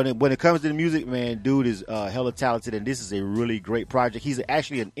when it comes to the music, man, dude is hella talented, and this is a really great project. He's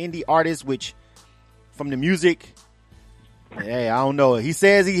actually an indie artist, which from the music, hey, I don't know. He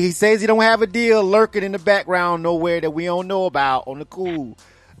says he don't have a deal lurking in the background nowhere that we don't know about on the cool.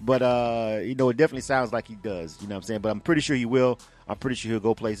 But it definitely sounds like he does. You know what I'm saying? But I'm pretty sure he will. I'm pretty sure he'll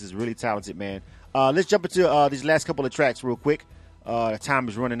go places. Really talented, man. Let's jump into these last couple of tracks real quick. Time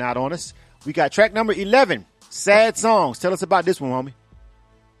is running out on us. We got track number 11, Sad Songs. Tell us about this one, homie.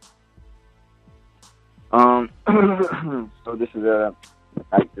 So this is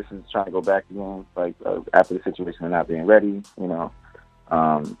trying to go back again, like after the situation of not being ready, trying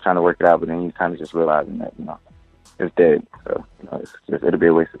to work it out, but then you kind of just realizing that, it's dead. So, it'll be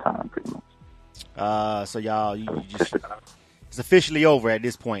a waste of time, pretty much. So y'all, it's officially over at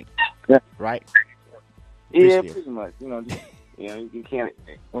this point. Yeah. Right? Yeah, pretty much. You can't,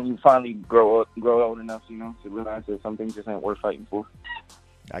 when you finally grow old enough, to realize that some things just ain't worth fighting for.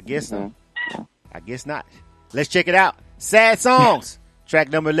 I guess so. I guess not. Let's check it out. Sad Songs,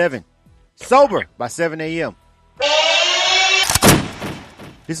 track number 11, Sober by 7 a.m.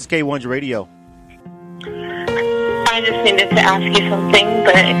 This is K100 Radio. I just needed to ask you something,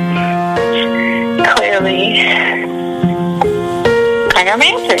 but clearly I got my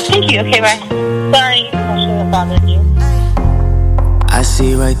answer. Thank you. Okay, bye. Sorry, I should have bothered you. I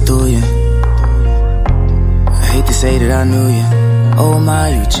see right through you. I hate to say that I knew you. Oh my,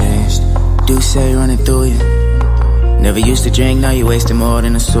 you changed. Do say running through you. Never used to drink, now you wasting more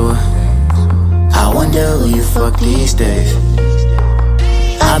than a sewer. I wonder who you fuck these days.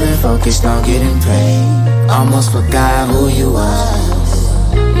 I've been focused on getting paid. Almost forgot who you was.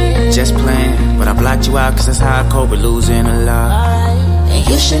 Just playing, but I blocked you out cause that's how I cope with losing a lot. And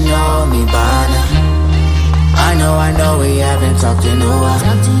you should know me by now. I know we haven't talked in a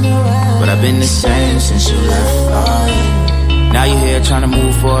while, but I've been the same since you left. Now you're here trying to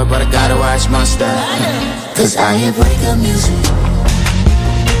move forward, but I gotta watch my step. Cause I hear breakup music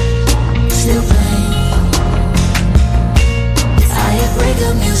still playing. I hear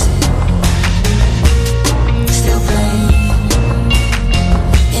breakup music still playing.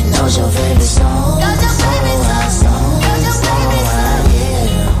 It knows your favorite song. It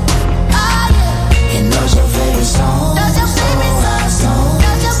knows your favorite song.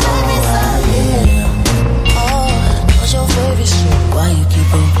 Why you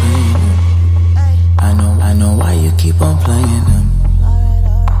keep on playing them? I know why you keep on playing them.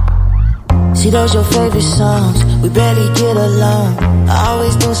 See, those your favorite songs. We barely get along. I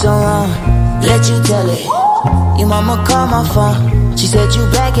always do so wrong. Let you tell it. Your mama called my phone. She said you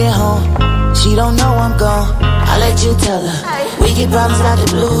back at home. She don't know I'm gone. I let you tell her. We get problems out the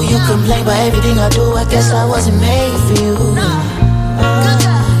blue. You complain about everything I do. I guess I wasn't made for you.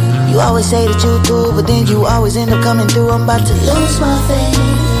 You always say that you do, but then you always end up coming through. I'm about to lose my faith.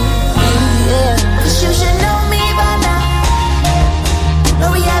 Yeah. Cause you should know me by now.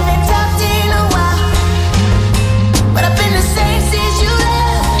 No, we haven't talked in a while, but I've been the same since you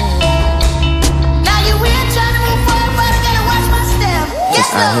left. Now you here trying to move forward, but I gotta watch my step. Yes,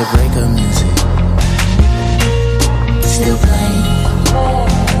 I hear breakup music still playing.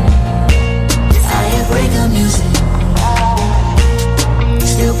 I hear breakup music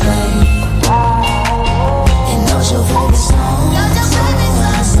still playing. It knows your favorite song. It knows your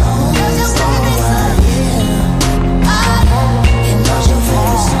favorite song. It knows your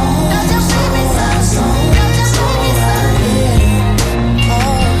favorite song.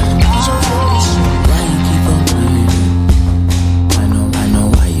 Why you keep on playing? I know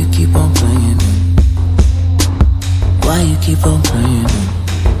why you keep on playing them. Why you keep on playing them?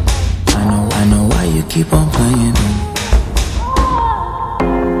 I know why you keep on playing them.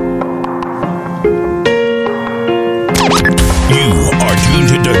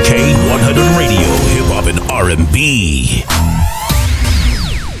 Tuned to K100 Radio, hip hop and R&B.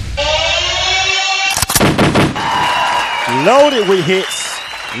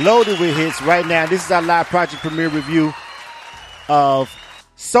 Loaded with hits right now. This is our live project premiere review of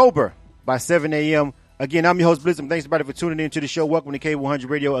Sober by 7 a.m. Again, I'm your host, Blizzum. Thanks, everybody, for tuning in to the show. Welcome to K100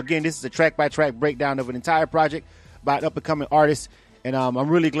 Radio. Again, this is a track-by-track breakdown of an entire project by an up-and-coming artist. And I'm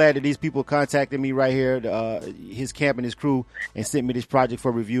really glad that these people contacted me right here, his camp and his crew, and sent me this project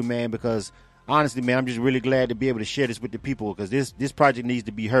for review, man, because honestly, man, I'm just really glad to be able to share this with the people because this project needs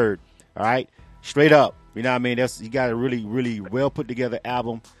to be heard, all right? Straight up. You know what I mean? You got a really, really well-put-together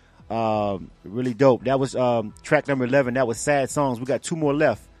album. Really dope. That was track number 11. That was Sad Songs. We got two more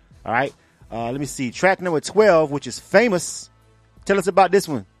left, all right? Let me see. Track number 12, which is Famous. Tell us about this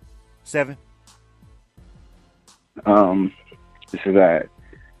one, 7. This is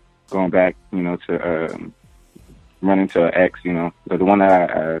going back, to running to an ex, the one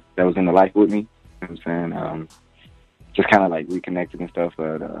that was in the life with me. You know what I'm saying? Just kind of like reconnected and stuff,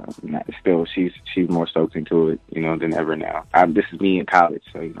 but still, she's more stoked into it, than ever now. This is me in college,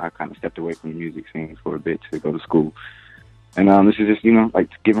 so I kind of stepped away from the music scene for a bit to go to school, and this is just like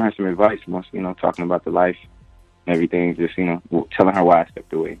giving her some advice, talking about the life and everything, just telling her why I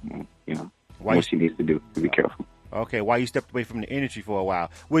stepped away, what she needs to do to be careful. Okay, why you stepped away from the industry for a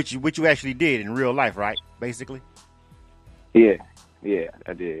while, which you actually did in real life, right? Basically. Yeah,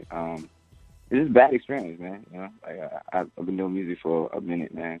 I did. It's just a bad experience, man. I've been doing music for a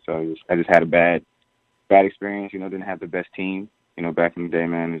minute, man. So I just had a bad experience. Didn't have the best team. Back in the day,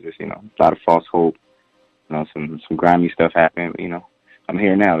 man. It was just a lot of false hope. Some grimy stuff happened. I'm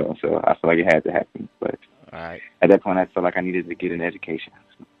here now though, so I feel like it had to happen. But at that point, I felt like I needed to get an education.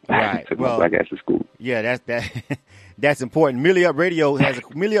 So I took my black ass to school. Yeah, that's important. Millie Up Radio has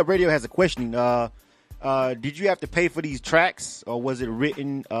a question. Did you have to pay for these tracks, or was it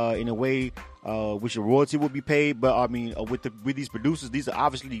written in a way which a royalty would be paid? But I mean, with these producers, these are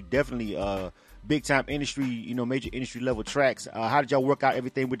obviously definitely big time industry, major industry level tracks. How did y'all work out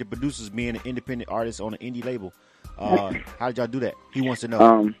everything with the producers being an independent artist on an indie label? How did y'all do that? He wants to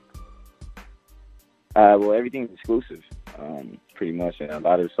know. Well, everything's exclusive, pretty much. And a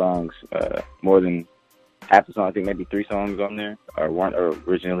lot of the songs, more than half the songs, I think maybe 3 songs on there weren't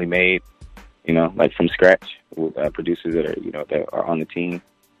originally made. Like from scratch with producers that are, that are on the team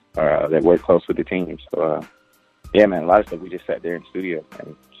or that work close with the team. So, yeah, man, a lot of stuff we just sat there in the studio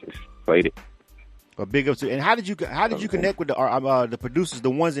and just played it. Well, big up to. And how did you connect with the producers, the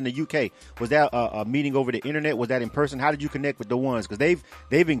ones in the UK? Was that a meeting over the internet? Was that in person? How did you connect with the ones? Because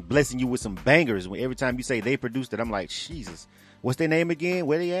they've been blessing you with some bangers. Every time you say they produced it, I'm like, Jesus, what's their name again?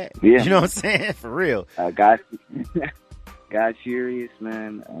 Where they at? Yeah. You know what I'm saying? For real. Guy Furious,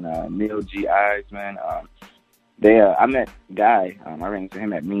 man, and Neil G. Eyes, man. I met Guy. I ran into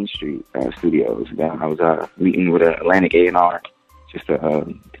him at Mean Street Studios. I was meeting with Atlantic A&R just to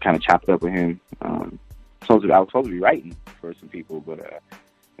kind of chop it up with him. I was supposed to be writing for some people, but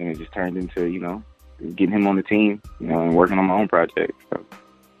then it just turned into, getting him on the team, and working on my own project. So,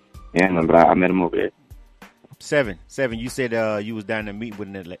 yeah, man, but I met him over there. Seven. You said you was down to meet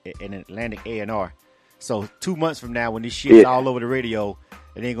with an Atlantic A&R. So 2 months from now, when this shit's all over the radio,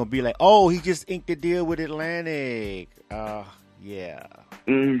 it ain't gonna be like, oh, he just inked a deal with Atlantic. Yeah.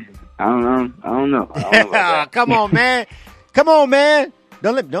 I don't know. Come on, man.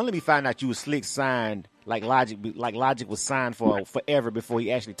 Don't let me find out you was slick signed like Logic was signed for forever before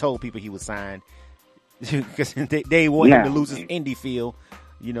he actually told people he was signed. Because they want him to lose his indie feel.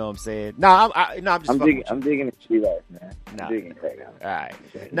 You know what I'm saying? I'm digging the tree life, man. I'm digging it right now. All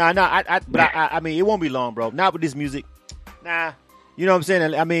right. I mean, it won't be long, bro. Not with this music. Nah. You know what I'm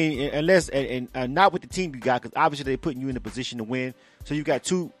saying? I mean, unless, and not with the team you got, because obviously they're putting you in a position to win. So you got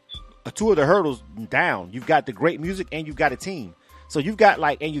two of the hurdles down. You've got the great music and you've got a team. So you've got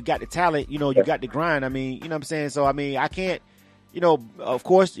and you got the talent, you got the grind. I mean, you know what I'm saying? So, I mean, I can't, of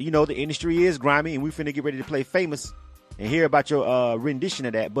course, the industry is grimy and we finna get ready to play Famous and hear about your rendition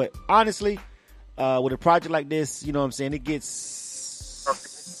of that. But honestly, with a project like this, you know what I'm saying, it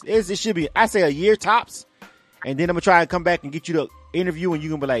should be, I say, a year tops. And then I'm going to try and come back and get you the interview and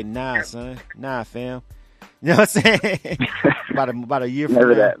you're going to be like, nah, son. Nah, fam. You know what I'm saying? about a year from now.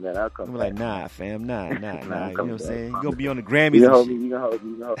 Never that, man. I'll come I'm back. like, nah, fam. Nah. You know what I'm saying? You're going to be on the Grammys. You can hold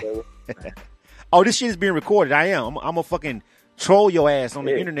me. Oh, this shit is being recorded. I am. I'm going to fucking troll your ass on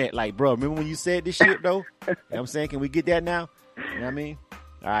the internet. Like, bro, remember when you said this shit, though? You know what I'm saying? Can we get that now? You know what I mean?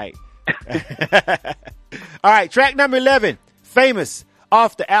 All right. All right, track number 11, Famous,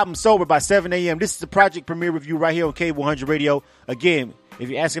 off the album Sober by 7 a.m. This is the project premiere review right here on K100 Radio. Again, if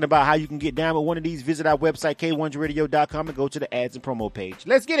you're asking about how you can get down with one of these, visit our website, K100radio.com, and go to the ads and promo page.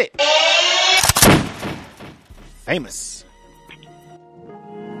 Let's get it. Famous.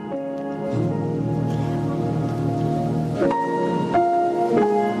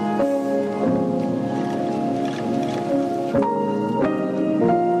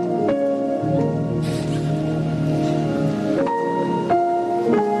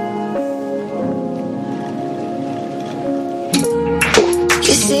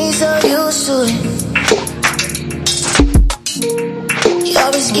 Seem so used to it. You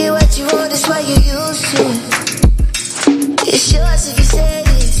always get what you want, that's why you're used to it. It's yours if you say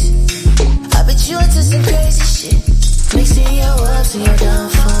this. I bet you into some crazy shit, mixing your ups and your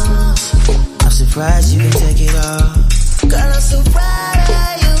downfalls. I'm surprised you can take it all. Girl, I'm so proud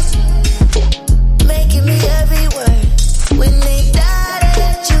of you, making me every word when they died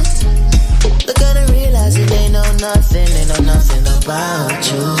at you. Look, I done realize it ain't no nothing.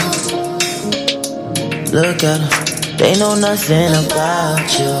 Look at them, they know nothing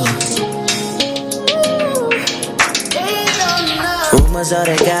about you. Rumors all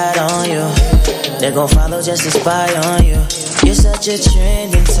they got on you, they gon' follow just to spy on you. You're such a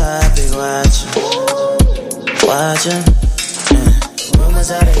trending topic, watch 'em.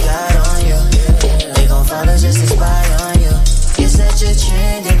 Rumors all they got on you, they gon' follow just to spy on you. You're such a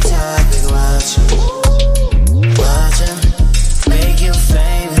trending topic, watch 'em. Make you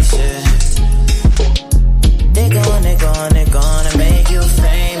famous, yeah. They're gonna make you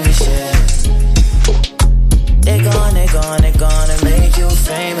famous, yeah. They're gonna make you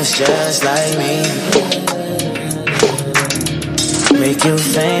famous just like me. Make you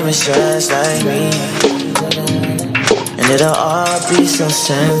famous just like me. And it'll all be so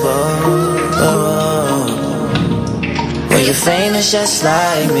simple. When you're famous just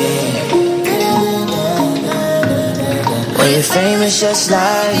like me. When you're famous just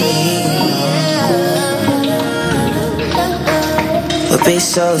like me. It'll be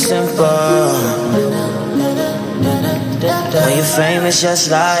so simple. When you're famous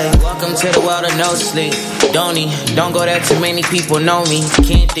just like. Welcome to the world of no sleep. Don't go there, too many people know me.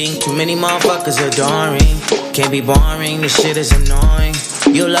 Can't think, too many motherfuckers adoring. Can't be boring, this shit is annoying.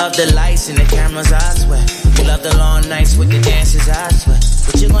 You love the lights and the cameras, I swear. You love the long nights with the dances, I swear.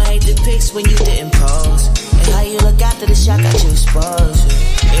 But you gon' hate the pics when you didn't pose. And how you look after the shot got you exposed.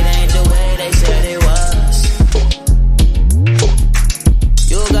 It ain't the way they said it was.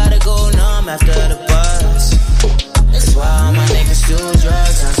 You gotta go numb after the buzz. That's why all my niggas do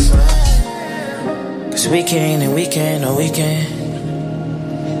drugs, I swear. Cause we can and we can, oh we can.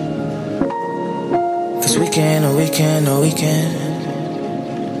 Cause we can, oh we can, oh we can.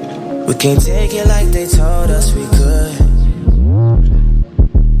 We can't take it like they told us we could.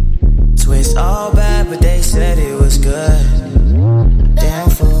 Twist all bad, but they said it was good. Damn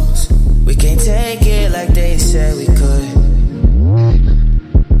fools. We can't take it like they said we could.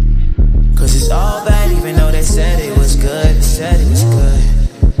 Cause it's all bad, even though they said it was good. They said it was good.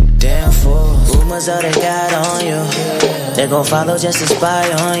 Damn fools. Rumors all they got on you. They gon' follow just to spy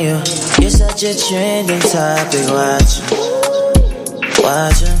on you. You're such a trending topic, watch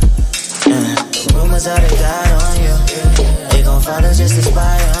 'em. Rumors all they got on you. They gon' follow just to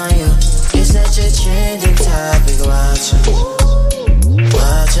spy on you. You're such a trending topic, watch 'em.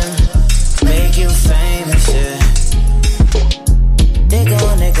 Make you famous, yeah. They're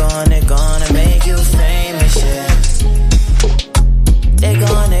gonna make you famous, yeah. They're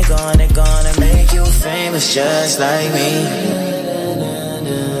gonna make you famous just like me.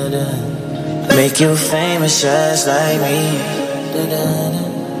 Make you famous just like me.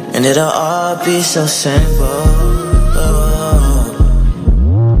 And it'll all be so simple.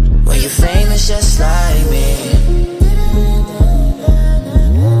 When you're famous just like me.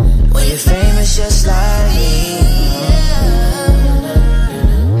 When you're famous just like me.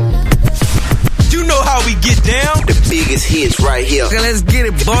 You know how we get down. The biggest hits right here. Okay, let's get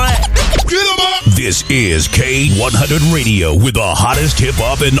it, boy. Get 'em up. This is K100 Radio with the hottest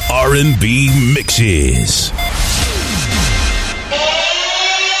hip-hop and R&B mixes.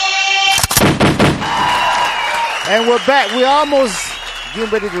 And we're back. We're almost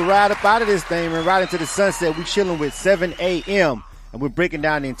getting ready to ride up out of this thing and ride into the sunset. We're chilling with 7 a.m. and we're breaking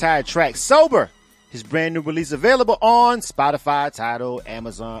down the entire track. Sober, his brand new release, available on Spotify, Tidal,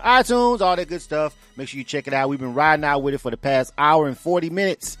 Amazon, iTunes, all that good stuff. Make sure you check it out. We've been riding out with it for the past hour and 40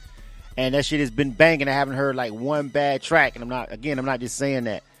 minutes. And that shit has been banging. I haven't heard like one bad track. And I'm not just saying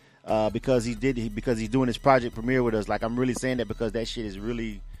that because he's doing his project premiere with us. Like, I'm really saying that because that shit is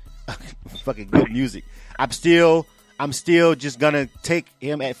really fucking good music. I'm still just gonna take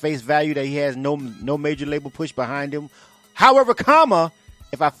him at face value that he has no major label push behind him. However,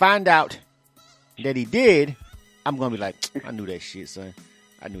 if I find out that he did, I'm gonna be like, I knew that shit, son.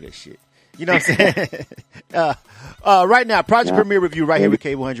 I knew that shit. You know what I'm saying? Right now, project premiere review right here with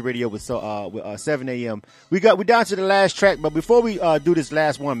K100 Radio with 7 a.m. We're down to the last track, but before we do this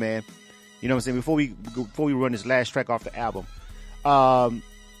last one, man, you know what I'm saying? Before we run this last track off the album,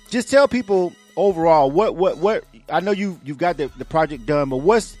 just tell people overall what I know you've got the project done, but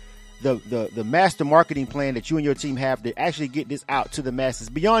what's the master marketing plan that you and your team have to actually get this out to the masses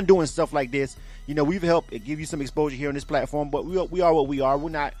beyond doing stuff like this? You know, we've helped give you some exposure here on this platform, but we are what we are.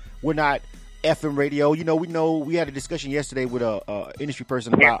 We're not FM radio. You know, we had a discussion yesterday with a industry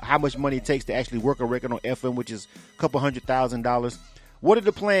person about how much money it takes to actually work a record on FM, which is a couple $100,000. What are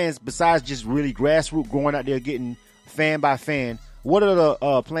the plans besides just really grassroots going out there getting fan by fan? What are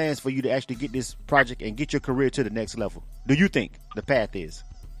the plans for you to actually get this project and get your career to the next level? Do you think the path is?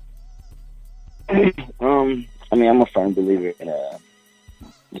 I mean, I'm a firm believer in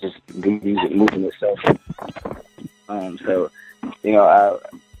just good music moving itself. So, you know,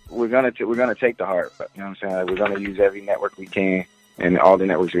 we're gonna take the heart, but, you know what I'm saying? Like, we're gonna use every network we can and all the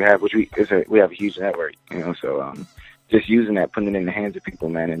networks we have, which we have a huge network, you know. So just using that, putting it in the hands of people,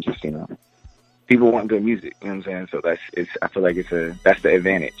 man, and just, you know, people want good music, you know what I'm saying? So I feel like that's the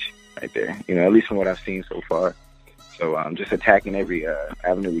advantage right there, you know, at least from what I've seen so far. So just attacking every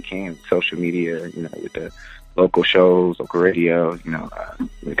avenue we can, social media, you know, with the local shows, local radio, you know,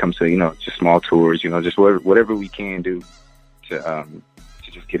 when it comes to, you know, just small tours, you know, just whatever we can do to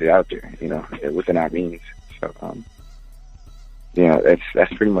just get it out there, you know, within our means. So, yeah,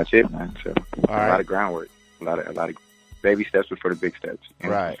 that's pretty much it, man. So a lot of groundwork, a lot of baby steps before the big steps. You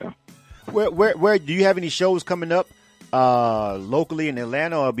know? Right. So. Where do you have any shows coming up locally in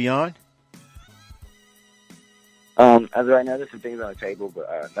Atlanta or beyond? As of right now, there's some things on the table, but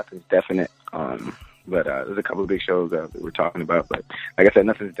nothing's definite. But there's a couple of big shows that we're talking about. But like I said,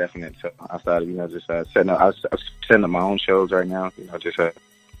 nothing's definite. So outside of, you know, just setting up my own shows right now. You know, just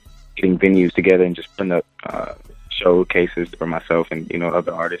getting venues together and just putting up showcases for myself and, you know,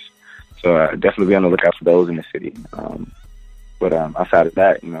 other artists. So definitely be on the lookout for those in the city. But outside of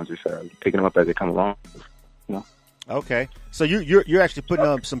that, you know, just picking them up as they come along. You know. Okay, so you're actually putting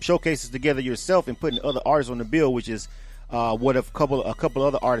up some showcases together yourself and putting other artists on the bill, which is what a couple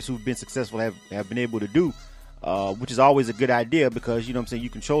other artists who've been successful have been able to do, which is always a good idea because, you know what I'm saying,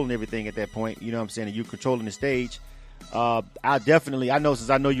 you're controlling everything at that point, you know what I'm saying, and you're controlling the stage. I know since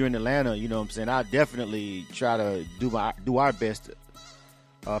I know you're in Atlanta, you know what I'm saying, I definitely try to do our best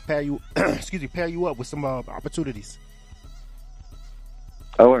to pair you up with some opportunities.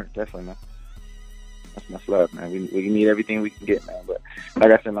 Oh, definitely, man. That's my love, man. We need everything we can get, man. But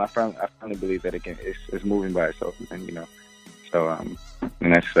like I said, man, I firmly believe that it's moving by itself, and, you know, so and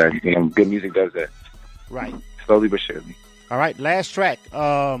that's you know, good music does that, right? Slowly but surely. All right, last track,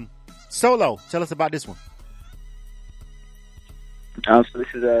 Solo. Tell us about this one. So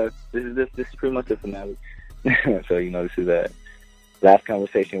this is pretty much the finale. So, you know, this is last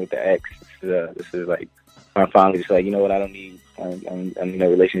conversation with the ex. This is like I'm finally just like, you know what, I don't need no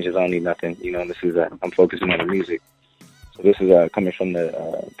relationships, I don't need nothing, you know, and this is I'm focusing on the music. So this is coming from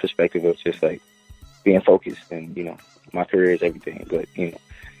the perspective of just like being focused, and, you know, my career is everything, but, you know,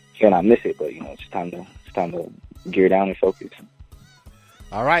 cannot miss it, but, you know, it's time to gear down and focus.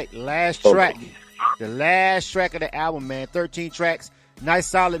 All right, last track. The last track of the album, man. 13 tracks. Nice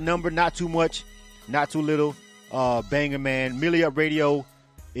solid number, not too much, not too little. Banger, man. Millie Up Radio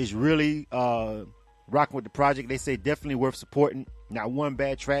is really rocking with the project. They say definitely worth supporting. Not one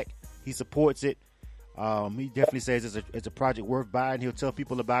bad track. He supports it. He definitely says it's a project worth buying. He'll tell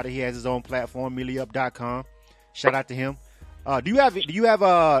people about it. He has his own platform, MillieUp.com. Shout out to him. Do you have any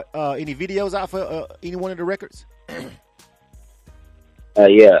videos out for any one of the records?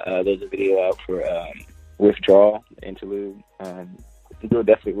 There's a video out for Withdrawal, Interlude.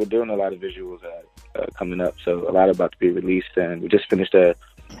 We're doing a lot of visuals coming up, so a lot about to be released, and we just finished a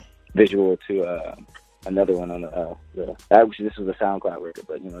visual to another one on actually this was a SoundCloud record,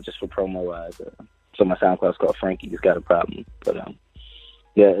 but, you know, just for promo wise. So my SoundCloud's called Frankie's Got a Problem. But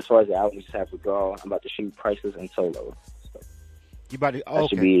as far as the album, we just have Withdrawal. I'm about to shoot Priceless and Solo. So you about to? That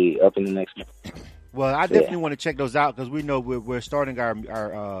should be up in the next month. Well, I definitely want to check those out because we know we're starting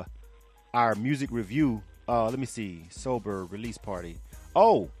our music review. Let me see, Sober release party.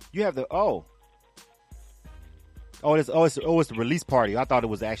 Oh, you have it's the release party. I thought it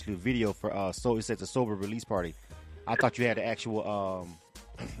was actually a video for so it says a Sober release party. I thought you had the actual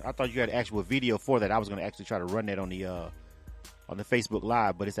video for that. I was going to actually try to run that on the Facebook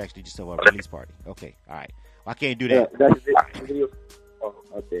Live, but it's actually just a release party. Okay, all right. I can't do that. Yeah, that's a video. Oh,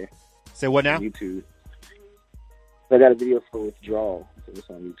 okay. Say what now? YouTube. I got a video for Withdrawal. So it's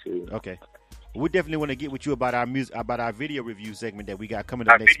on YouTube. Okay. We definitely want to get with you about our music, about our video review segment that we got coming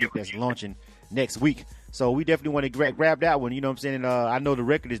up next week. That's launching next week. So we definitely want to grab that one. You know what I'm saying? And, I know the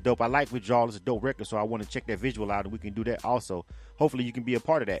record is dope. I like Withdrawal. It's a dope record, so I want to check that visual out, and we can do that also. Hopefully, you can be a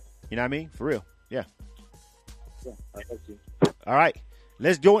part of that. You know what I mean? For real. Yeah. Yeah, I got you. All right.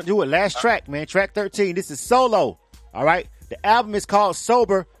 Let's do it. Last track, man. Track 13. This is Solo. All right. The album is called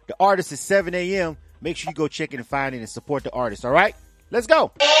Sober. The artist is 7 a.m. Make sure you go check it and find it and support the artist. All right. Let's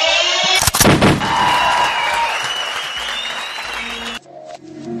go. It's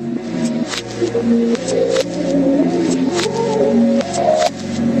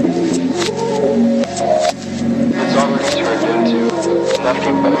already turned into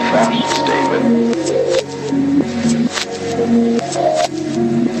nothing but a fashion statement.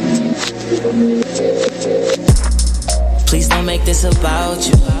 Please don't make this about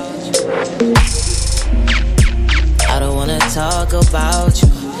you. I don't wanna talk about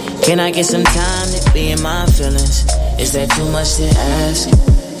you. Can I get some time to be in my feelings? Is that too much to ask?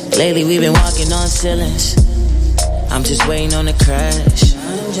 Lately we've been walking on ceilings. I'm just waiting on the crash.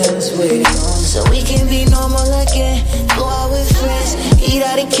 I'm just waiting on so we can be normal again. Go out with friends, eat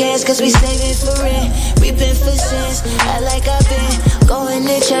out of cans, cause we saving for rent. Reaping for sins, act like I've been going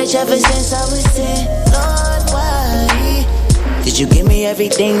to church ever since I was 10. Lord, why did you give me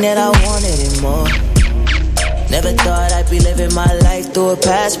everything that I wanted and more? Never thought I'd be living my life through a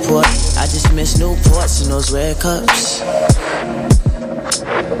passport. I just miss Newports and those red cups.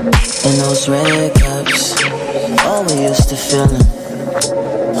 And those red cups. Oh, we used to feel them.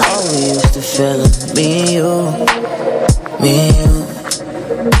 Oh, we used to feel them. Me and you. Me and you.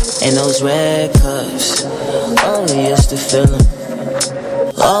 And those red cups. Oh, we used to feel them.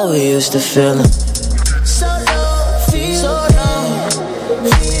 Oh, we used to feel them. So low, feel so low,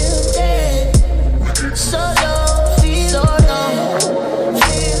 feel dead. So low, feel so low,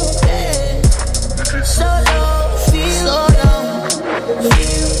 feel dead. So low, feel so low,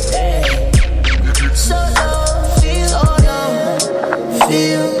 feel dead. So low, feel so low,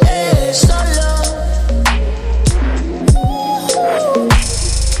 feel dead. So low.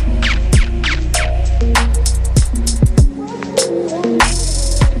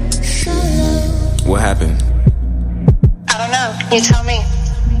 What happened? I don't know. You tell me.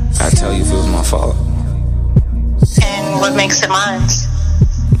 I tell you if it was my fault. And what makes it mine?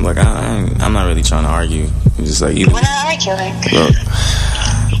 Like, I'm not really trying to argue. It's just like, We're not arguing.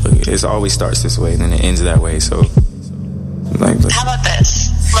 Look, it always starts this way, and then it ends that way, so... Like, How about this?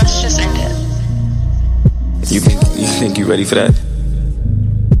 Let's just end it. You think you ready for that?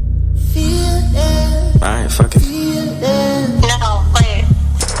 Alright, fuck it. No, wait.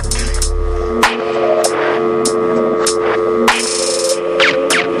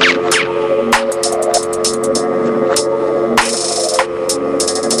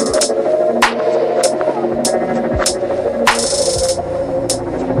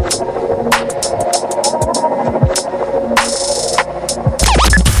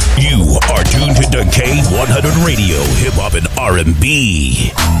 You are tuned to K100 Radio, Hip Hop and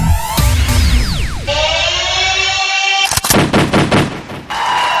R&B.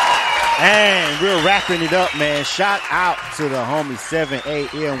 And we're wrapping it up, man. Shout out to the homie 7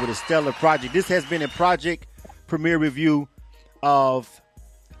 a.m. with a stellar project. This has been a project premiere review of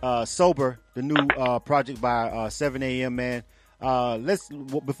Sober, the new project by 7 a.m., man.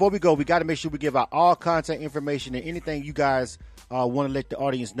 Before we go, we got to make sure we give out all contact information and anything you guys want to let the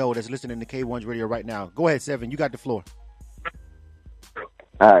audience know that's listening to K1's Radio right now. Go ahead, 7. You got the floor.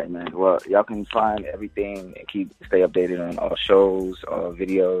 All right, man. Well, y'all can find everything and stay updated on all shows, all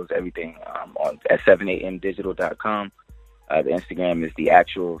videos, everything at 7amdigital.com. The Instagram is the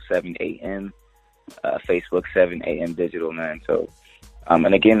actual 7am. Facebook 7am digital, man. So,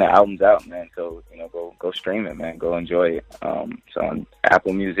 and again, the album's out, man. So, go stream it, man. Go enjoy it. It's on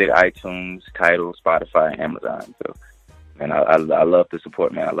Apple Music, iTunes, Tidal, Spotify, Amazon. So, man, I love the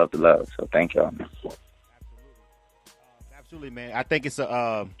support, man. I love the love. So, thank y'all, man. Absolutely, man. I think it's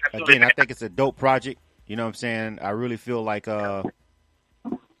I think it's a dope project. You know what I'm saying? I really feel like, the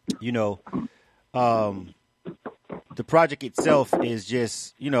project itself is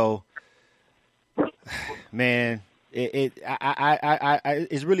just, man,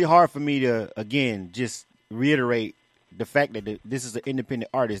 it's really hard for me to, again, just reiterate the fact that this is an independent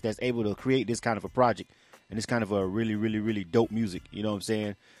artist that's able to create this kind of a project and this kind of a really, really, really dope music. You know what I'm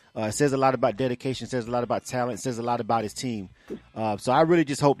saying? It says a lot about dedication, says a lot about talent, says a lot about his team. So I really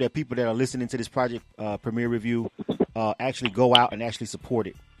just hope that people that are listening to this project premiere review actually go out and actually support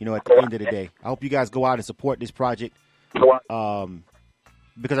it, at the end of the day. I hope you guys go out and support this project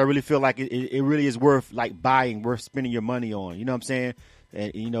because I really feel like it really is worth worth spending your money on. You know what I'm saying?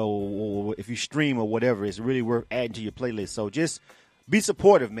 And, if you stream or whatever, it's really worth adding to your playlist. So just be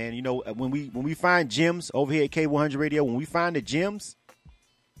supportive, man. When we find gems over here at K100 Radio, when we find the gems,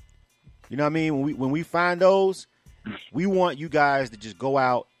 you know what I mean? When we find those, we want you guys to just go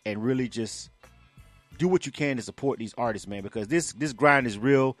out and really just do what you can to support these artists, man, because this grind is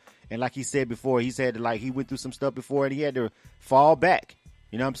real. And like he said before, he said he went through some stuff before and he had to fall back.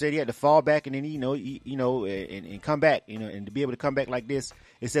 You know what I'm saying? He had to fall back and then, and come back, and to be able to come back like this,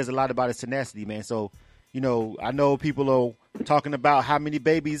 it says a lot about his tenacity, man. So, I know people are talking about how many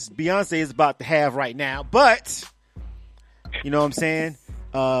babies Beyonce is about to have right now, but you know what I'm saying?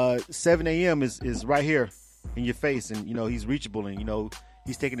 7 a.m. is right here in your face, and he's reachable, and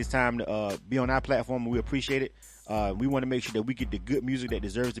he's taking his time to be on our platform, and we appreciate it. We want to make sure that we get the good music that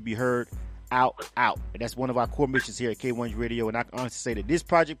deserves to be heard out. And that's one of our core missions here at K1 Radio, and I can honestly say that this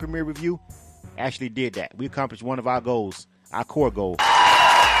project premiere review actually did that. We accomplished one of our goals, our core goal.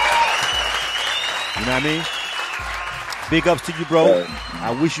 You know what I mean? Big ups to you, bro.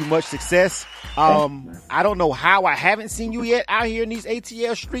 I wish you much success. I don't know how I haven't seen you yet out here in these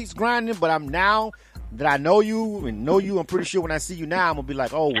ATL streets grinding, but I'm now that I know you, I'm pretty sure when I see you now, I'm gonna be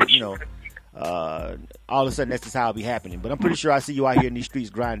like, oh, you know, all of a sudden that's just how it'll be happening. But I'm pretty sure I see you out here in these streets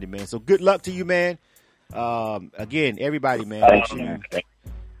grinding, man. So good luck to you, man. Again, everybody, man,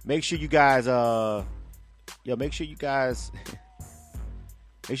 make sure you guys make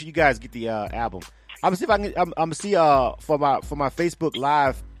sure you guys get the album. I'm gonna see if I can. I'm gonna see for my Facebook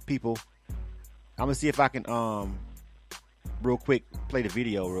Live people. I'm gonna see if I can real quick play the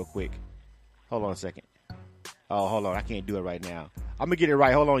video real quick. Hold on a second. Oh, hold on. I can't do it right now. I'm gonna get it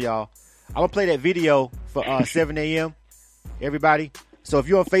right. Hold on, y'all. I'm gonna play that video for 7 a.m. Everybody. So if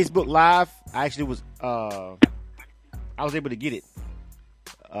you're on Facebook Live, I actually was able to get it.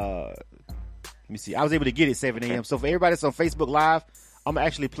 Let me see. I was able to get it 7 a.m. So for everybody that's on Facebook Live, I'm gonna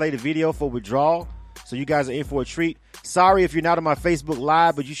actually play the video for Withdrawal. So you guys are in for a treat. Sorry if you're not on my Facebook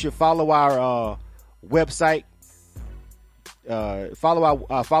Live, but you should follow our website.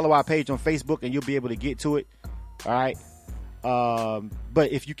 Follow our page on Facebook, and you'll be able to get to it. All right.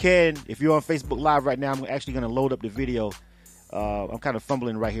 But if you're on Facebook Live right now, I'm actually going to load up the video. I'm kind of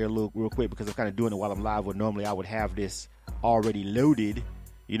fumbling right here real quick because I'm kind of doing it while I'm live. Where normally I would have this already loaded.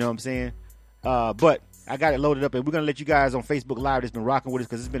 You know what I'm saying? But I got it loaded up, and we're going to let you guys on Facebook Live that's been rocking with us,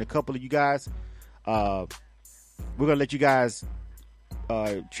 because there's been a couple of you guys. We're going to let you guys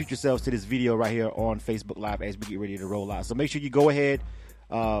treat yourselves to this video right here on Facebook Live as we get ready to roll out. So make sure you go ahead,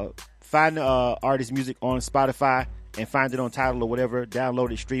 find the artist music on Spotify and find it on Tidal or whatever.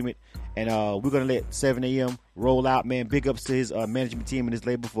 Download it, stream it, and we're going to let 7 a.m. roll out, man. Big ups to his management team and his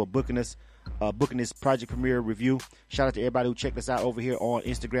label for booking this project premiere review. Shout out to everybody who checked us out over here on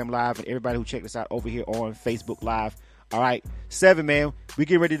Instagram Live and everybody who checked us out over here on Facebook Live. All right, 7, man. We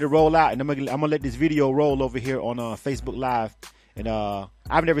get ready to roll out, and I'm gonna let this video roll over here on Facebook Live. And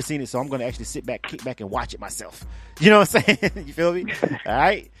I've never seen it, so I'm gonna actually kick back and watch it myself. You know what I'm saying? You feel me? All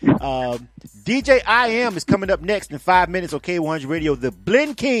right. DJ IM is coming up next in 5 minutes on K100 Radio, the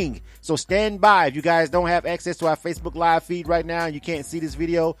Blend King. So stand by. If you guys don't have access to our Facebook Live feed right now and you can't see this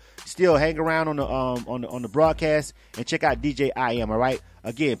video, still hang around on the broadcast and check out DJ IM. All right.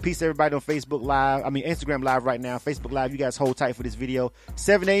 Again, peace everybody on Facebook Live. Instagram Live right now. Facebook Live. You guys hold tight for this video.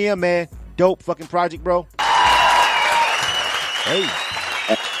 7 a.m. man. Dope fucking project, bro. Hey.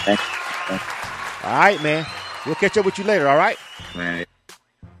 All right, man. We'll catch up with you later, all right? Man.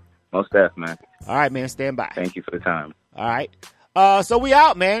 Most def, man. All right, man. Stand by. Thank you for the time. All right. So we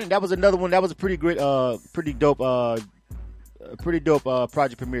out, man. That was another one. That was a pretty great, pretty dope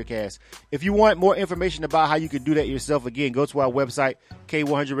project premiere cast. If you want more information about how you can do that yourself, again, go to our website,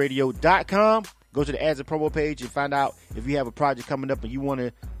 K100radio.com. Go to the ads and promo page and find out if you have a project coming up and you want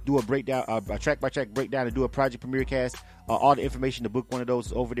to do a breakdown, a track-by-track breakdown, and do a project premiere cast. All the information to book one of those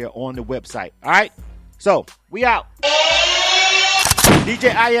is over there on the website. All right? So, we out.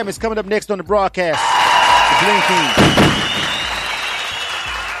 DJ IM is coming up next on the broadcast. The Blend King.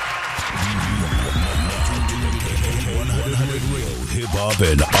 Hip-hop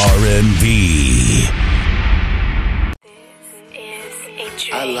and R&B.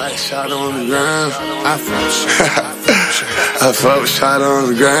 I like shot on the ground. I fuck shot on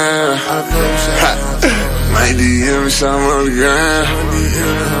the ground. Might DM me something on the ground.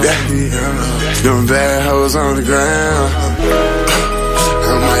 Yeah. Them bad hoes on the ground.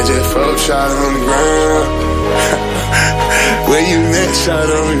 I might just fuck shot on the ground. Where you next shot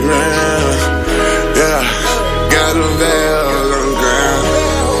on the ground. Yeah. Got them bad hoes on the ground.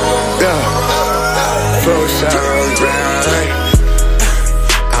 Yeah. Fuck shot on the ground.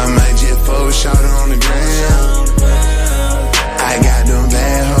 Shot on the ground. I got them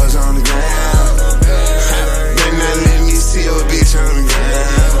bad hoes on the ground. Then they let me see your bitch on the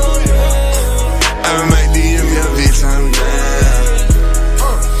ground. I might DM your bitch on the ground.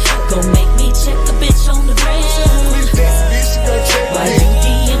 Go make me check a bitch on the ground. Why you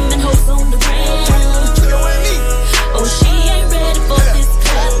DMing hoes on the ground? Oh, she ain't ready for this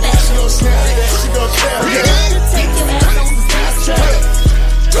clap back. We gotta take your ass on the fast track.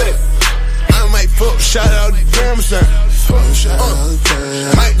 Shout out to Grandson.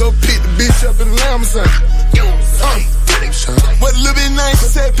 Might go pick the bitch up in the Lamson. What a little bit nice to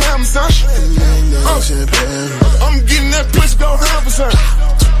say Pamson. I'm getting that push go Hamperson.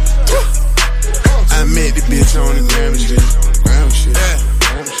 I met the bitch on the gram shit.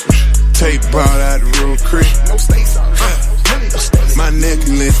 Tape brought out the real creek. My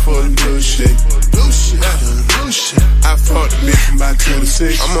necklace for the blue shit. I fought the bitch from about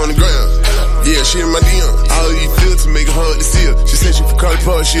 26. I'm on the ground. Yeah, she in my DM. All these filters make it hard to see her. She said she from Carly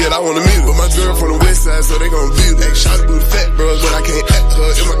Park, shit, I wanna meet her. But my girl from the west side, so they gon' beat her. Hey, shawty booty fat, bro, but I can't act her.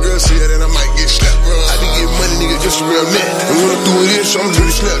 If my girl see her, then I might get slapped, bro. I be getting money, nigga, just a real net. And when I'm through this, I'm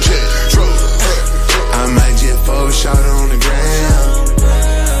really Snapchat. I might just Photoshop on the ground.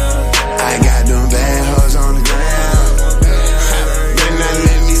 I got them bad hoes on the ground. Then now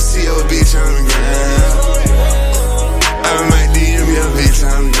let me see your bitch on the ground. I might DM your bitch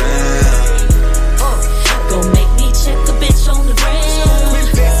on the ground. Go make me check a bitch on the ground.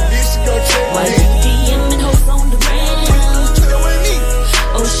 Why you DMing hoes on the ground?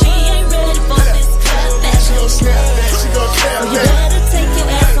 Oh, she ain't ready for this clap back. So you better take your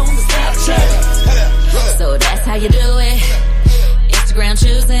ass on the Snapchat. So that's how you do it. Instagram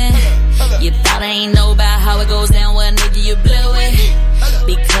choosing. You thought I ain't know about how it goes down, well nigga you blew it.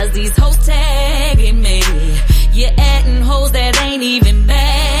 Because these hoes tagging me. You're adding hoes that ain't even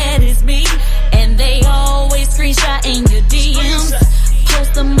bad as me. And they always screenshotting your DMs.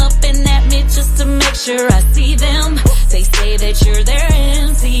 Post them up and at me just to make sure I see them. They say that you're their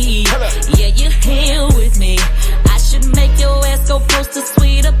MC. Yeah, you're here with me. I should make your ass go post a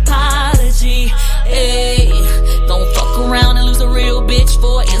sweet apology. Hey, don't fuck around and lose a real bitch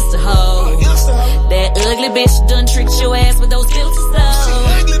for an Insta hoe. That ugly bitch done tricked your ass with those filters though.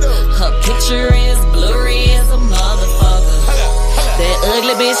 Her picture is blurry as a motherfucker. That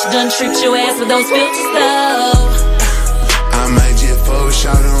ugly bitch done tricked your ass with those filters though. I might just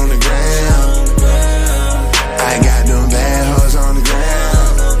Photoshop on the